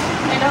দেখেন,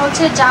 এটা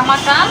হচ্ছে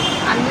জামাটা,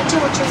 আর নিচে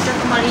হচ্ছে এটা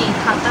তোমার এই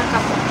হাতার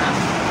কাপড়টা।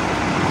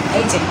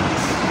 এই যে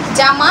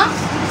জামা,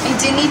 এই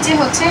যে নিচে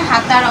হচ্ছে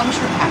হাতার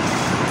অংশটা,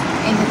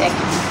 এই যে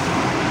দেখেন,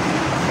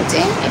 এই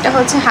যে এটা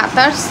হচ্ছে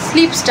হাতার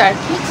স্লিপসটা আর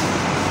কি।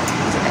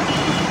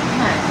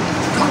 হ্যাঁ,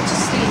 হচ্ছে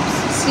স্লিপস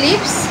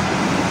স্লিপস।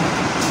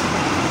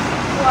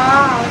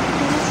 ওয়াও,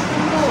 খুব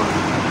সুন্দর।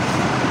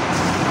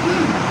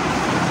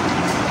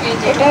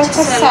 এটা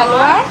হচ্ছে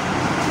সালোয়ার,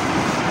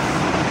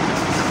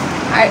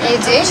 আর এই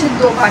যে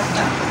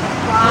দোপাট্টা।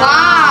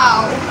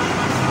 ওয়াও,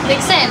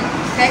 দেখছেন?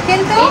 দেখেন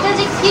তো এটা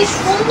যে কি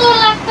সুন্দর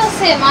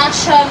লাগতেছে,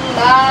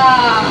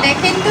 মাশাআল্লাহ।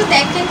 দেখেন তো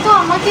দেখেন তো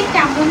আমাকে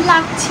কেমন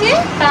লাগছে।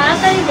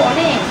 তাড়াতাড়ি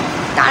বলেন,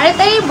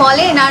 তাড়াতাড়ি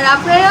বলেন, আর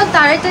আপনারাও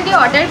তাড়াতাড়ি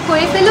অর্ডার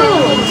করে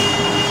ফেলুন।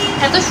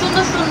 এত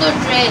সুন্দর সুন্দর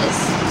ড্রেস।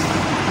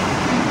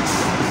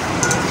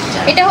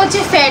 এটা হচ্ছে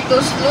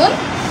ফেরদৌসলুন।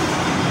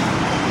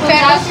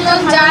 ফেরদৌসলুন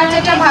যার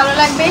যেটা ভালো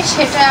লাগবে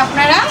সেটা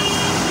আপনারা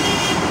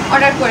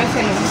অর্ডার করে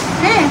ফেলুন।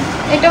 হ্যাঁ,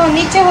 এটা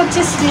নিচে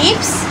হচ্ছে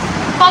স্লিপস।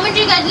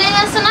 কমিটি গাইডলাইন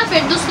আছে না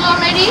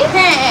ফেরদৌসলুনেরই?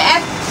 হ্যাঁ,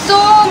 এত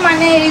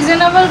মানে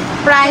রিজনেবল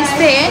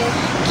প্রাইসে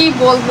কি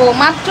বলবো,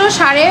 মাত্র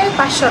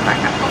 550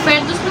 টাকা।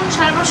 ফেরদৌসলুন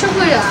 550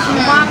 করে।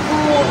 মা গো,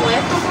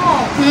 এত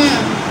কম! হুম,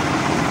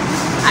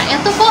 আর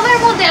এত কমের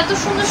মধ্যে এত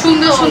সুন্দর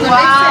সুন্দর সুন্দর সুন্দর,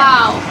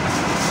 ওয়াও!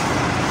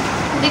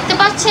 দেখতে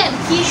পাচ্ছেন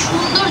কি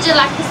সুন্দর যে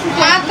লাগতেছে,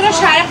 মাত্র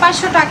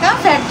 550 টাকা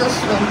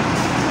ফেরদৌসলুন।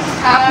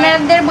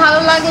 আপনাদের ভালো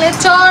লাগলে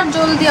চট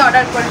জলদি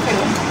অর্ডার করে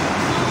ফেলুন।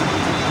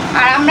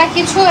 আর আমরা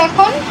কিছু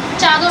এখন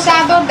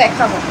চাদর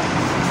দেখাবো।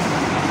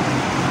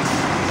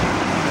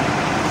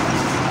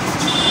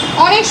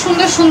 অনেক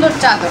সুন্দর সুন্দর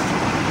চাদর।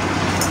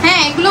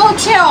 হ্যাঁ, এগুলো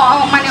হচ্ছে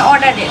মানে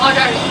অর্ডারে।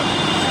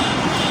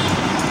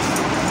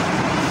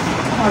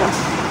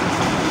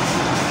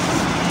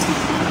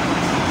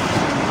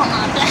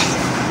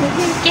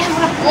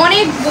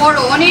 অনেক বড়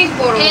অনেক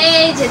বড়,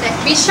 এই যে দেখ,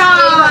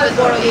 বিশাল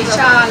বড়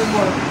বিশাল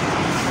বড়।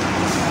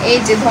 এই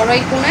যে ধরো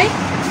এই কোনায়,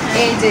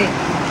 এই যে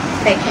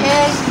দেখেন,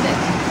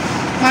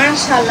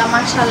 মাশাআল্লাহ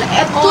মাশাআল্লাহ,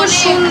 এত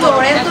সুন্দর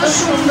এত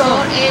সুন্দর।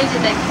 এই যে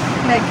দেখ,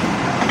 দেখেন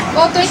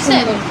কত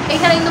সুন্দর।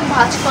 এখানে কিন্তু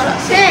ভাঁজ করা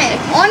আছে। হ্যাঁ,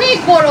 অনেক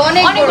বড়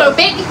অনেক বড়,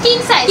 কিং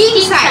সাইজ, King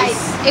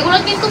size। এগুলো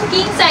কিন্তু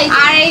কিং সাইজ।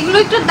 আর এগুলো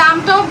একটু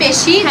দামটাও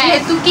বেশি, হ্যাঁ।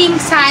 যেহেতু কিং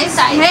সাইজ।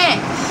 হ্যাঁ,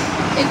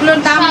 এগুলোর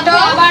দামটাও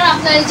আবার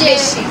আপনার এই যে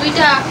বেশি।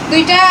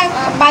 দুইটা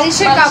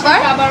বালিশের কভার,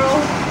 আবারও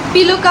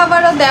পিলো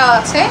কভারও দেওয়া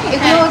আছে।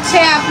 এগুলো হ্যাঁ। হচ্ছে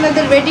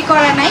আপনাদের রেডি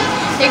করা নাই,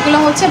 এগুলো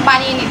হচ্ছে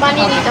বানিয়ে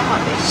নিতে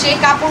হবে। সেই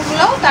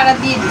কাপড়গুলো তারা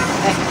দিয়ে দিতে।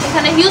 দেখেন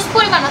এখানে হিউজ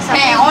পরিমাণ আছে।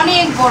 হ্যাঁ,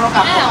 অনেক বড়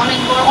কাপড়, হ্যাঁ, অনেক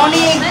বড়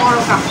অনেক আছে। বড়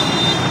কাপড়।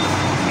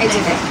 এই যে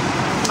দেখেন,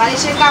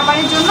 বালিশের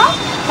কাপড়ের জন্য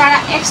তারা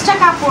এক্সট্রা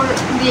কাপড়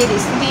দিয়ে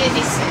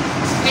দিচ্ছে।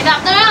 এটা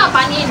আপনারা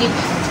বানিয়ে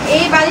নেবেন।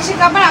 এই বালিশের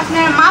কাপড়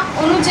আপনার মাপ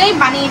অনুযায়ী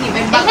বানিয়ে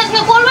নেবেন। এখান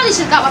থেকে কোন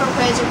বালিশের কাভার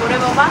হয়েছে পরে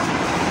বাবা?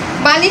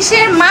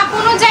 বালিশের মাপ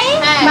অনুযায়ী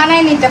হ্যাঁ।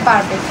 বানিয়ে নিতে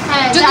পারবে।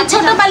 হ্যাঁ, যদি যার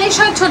ছোট যেটা- বালিশ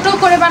হয় ছোট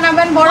করে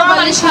বানাবেন, বড় বড় বালিশ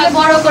বালিশ হলে হয়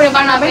বড় করে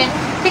বানাবেন।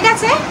 ঠিক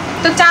আছে?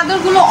 তো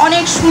চাদরগুলো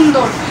অনেক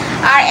সুন্দর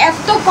আর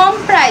এত কম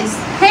প্রাইস।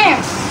 হ্যাঁ,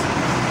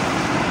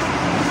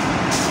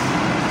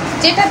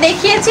 যেটা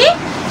দেখিয়েছি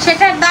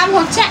সেটার দাম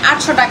হচ্ছে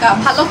 800 টাকা।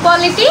 ভালো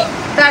কোয়ালিটি,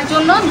 তার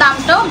জন্য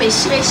দামটাও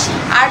বেশি।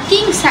 আর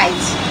কিং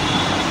সাইজ,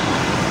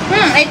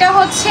 এটা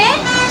হচ্ছে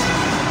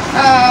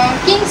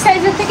কিং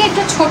সাইজের থেকে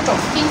একটু ছোট।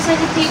 কিং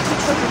সাইজের থেকে একটু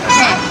ছোট।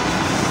 হ্যাঁ,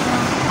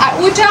 আর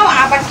ওইটাও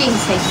আবার কিং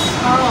সাইজ।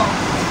 ও,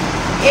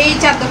 এই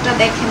চাদরটা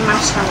দেখেন,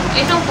 মাশাআল্লাহ,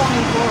 এটাও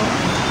অনেক বড়।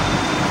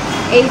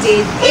 এই যে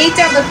এই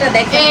চাদরটা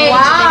দেখেন, এই যে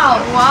ওয়াও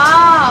দেখেন,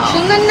 ওয়াও,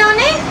 সুন্দর না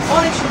অনেক?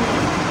 অনেক সুন্দর।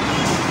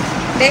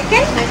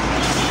 দেখেন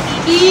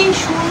কি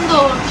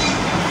সুন্দর,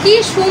 কি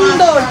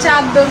সুন্দর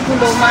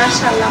চাদরগুলো,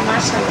 মাশাআল্লাহ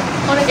মাশাআল্লাহ।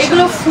 অনেক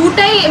এগুলো সুন্দর।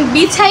 ফুটাই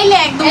বিছাইলে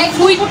একদম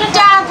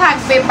ফুটা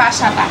থাকবে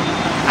বাসাটা।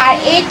 আর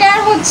এটার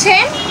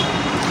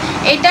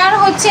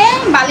হচ্ছে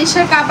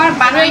বালিশের কভার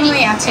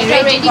বানানোই আছে, এটা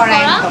রেডি ready করা,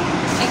 করা,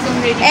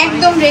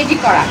 একদম রেডি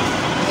করা।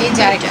 এই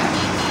জায়গাটা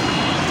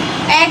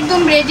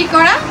একদম রেডি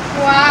করা।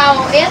 ওয়াও,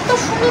 এত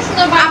সুন্দর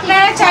সুন্দর।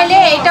 আপনারা চাইলে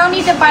এটাও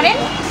নিতে পারেন।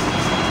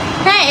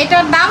 হ্যাঁ,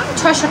 এটার দাম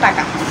 600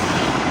 টাকা।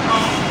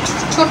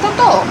 ছোট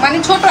তো, মানে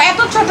ছোট, এত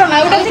ছোট না,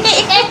 ওটা থেকে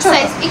একটু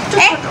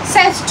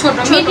সাইজ ছোট,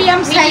 মিডিয়াম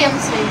সাইজ,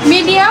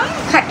 মিডিয়াম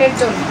খাটের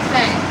জন্য।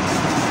 হ্যাঁ,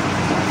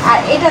 আর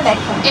এটা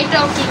দেখো,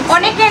 এটাও কি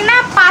অনেকের না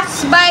 5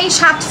 বাই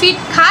 7 ফিট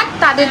খাট,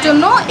 তাদের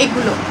জন্য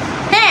এগুলো।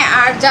 হ্যাঁ,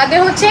 আর যাদের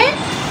হচ্ছে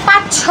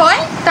 5-6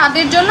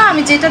 তাদের জন্য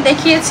আমি যেটা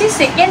দেখিয়েছি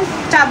সেকেন্ড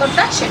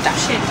চাদরটা সেটা।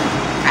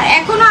 আর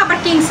এখনো আবার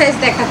কিং সাইজ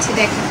দেখাচ্ছি,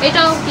 দেখো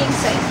এটাও কিং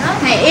সাইজ না?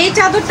 হ্যাঁ, এই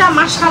চাদরটা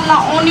মাশাআল্লাহ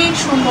অনেক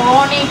সুন্দর,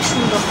 অনেক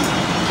সুন্দর,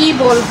 কি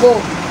বলবো।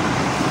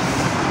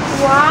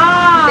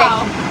 ওয়াও,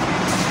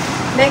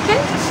 দেখেন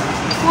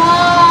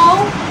ওয়াও,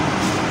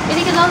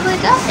 এদিকে দাও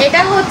তো।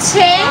 এটা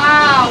হচ্ছে,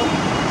 ওয়াও,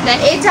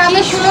 এই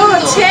চাদরগুলো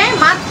হচ্ছে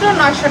মাত্র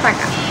 900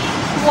 টাকা।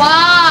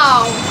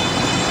 ওয়াও,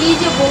 কি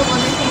যে বলবো,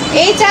 দেখেন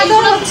এই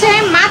চাদর হচ্ছে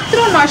মাত্র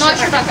 900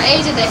 900 টাকা। টাকা। এই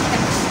যে দেখেন,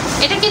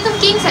 এটা কিন্তু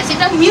কিং সাইজ,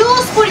 এটা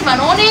হিউজ পরিমাণ,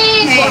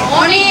 অনেক হ্যাঁ, বড়,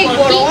 অনেক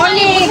বড়, King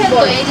মানে অনেক বুঝেন তো?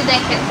 বড়। এই যে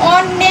দেখেন,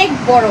 অনেক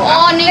বড়,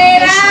 অনেক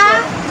আপনারা বেশি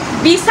বড়।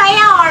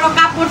 বিছায়া আর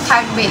কাপড়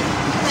থাকবে,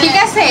 ঠিক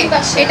আছে। ঠিক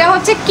আছে। এটা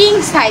হচ্ছে কিং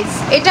সাইজ,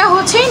 এটা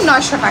হচ্ছে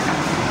 900 টাকা।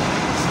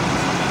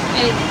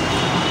 এই যে,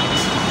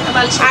 এটা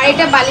বালিশের আর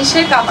এটা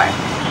বালিশের কভার,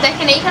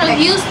 দেখেন, এইখানে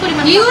হিউজ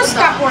পরিমাণ হিউজ কাপড়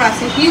দেওয়া। কাপড়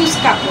আছে, হিউজ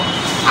কাপড়।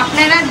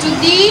 আপনারা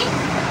যদি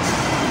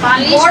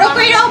বালিশ বড়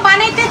কইরাও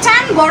বানাইতে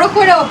চান, বড়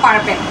কইরাও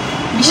পারবেন,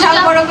 বিশাল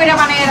দুইটা- বড় কইরা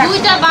বানাই রাখতে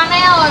দুইটা পারবেন।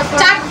 বানায় আর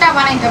 4টা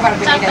বানাইতে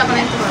পারবেন, 4টা এটা দিয়ে।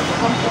 বানাইতে পারবো।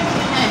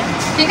 হ্যাঁ,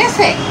 ঠিক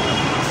আছে।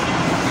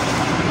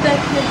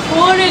 দেখেন,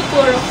 অনেক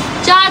বড়।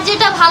 যার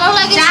যেটা ভালো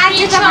লাগে, যার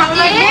যেটা screenshot ভালো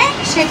লাগে দিয়ে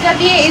সেটা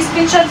দিয়ে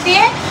স্ক্রিনশট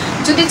দিয়ে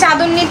যদি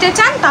চাদর নিতে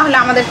চান তাহলে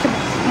আমাদেরকে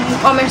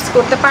কমেন্টস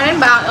করতে পারেন,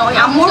 বা ওই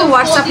আম্মুর আমাকে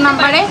হোয়াটসঅ্যাপ phone দিতে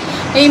নাম্বারে, পারেন।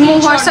 এই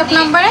Screenshot হোয়াটসঅ্যাপ দিয়ে।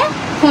 নাম্বারে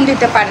ফোন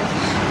দিতে পারেন।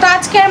 তো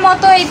আজকের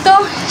মতো এই তো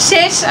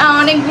শেষ,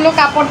 অনেকগুলো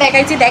কাপড়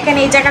দেখাইছি। দেখেন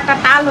এই জায়গাটা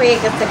টাল হয়ে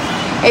গেছে,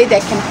 এই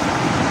দেখেন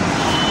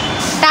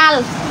টাল,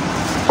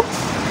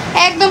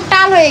 একদম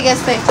টাল হয়ে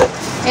গেছে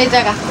এই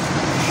জায়গা।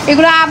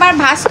 এগুলো আবার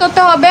ভাঁজ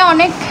করতে হবে,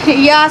 অনেক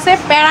ইয়ে আছে,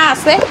 প্যারা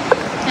আছে।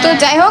 তো হ্যাঁ।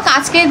 যাই হোক,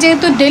 আজকে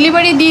যেহেতু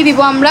ডেলিভারি দিয়ে দিব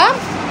আমরা,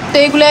 তো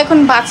এগুলো এখন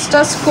বাস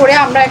টাস করে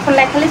আমরা এখন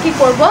লেখালেখি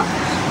করব।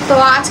 তো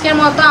আজকের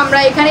মতো আমরা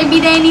এখানে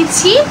বিদায়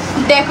নিচ্ছি,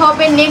 দেখা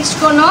হবে নেক্সট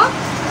কোনো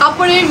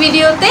কাপড়ের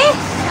ভিডিওতে।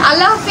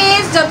 আল্লাহ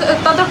হাফেজ,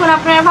 ততক্ষণ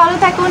আপনারা ভালো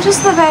থাকুন,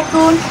 সুস্থ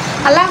থাকুন।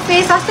 আল্লাহ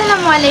হাফেজ,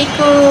 আসসালামু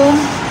আলাইকুম।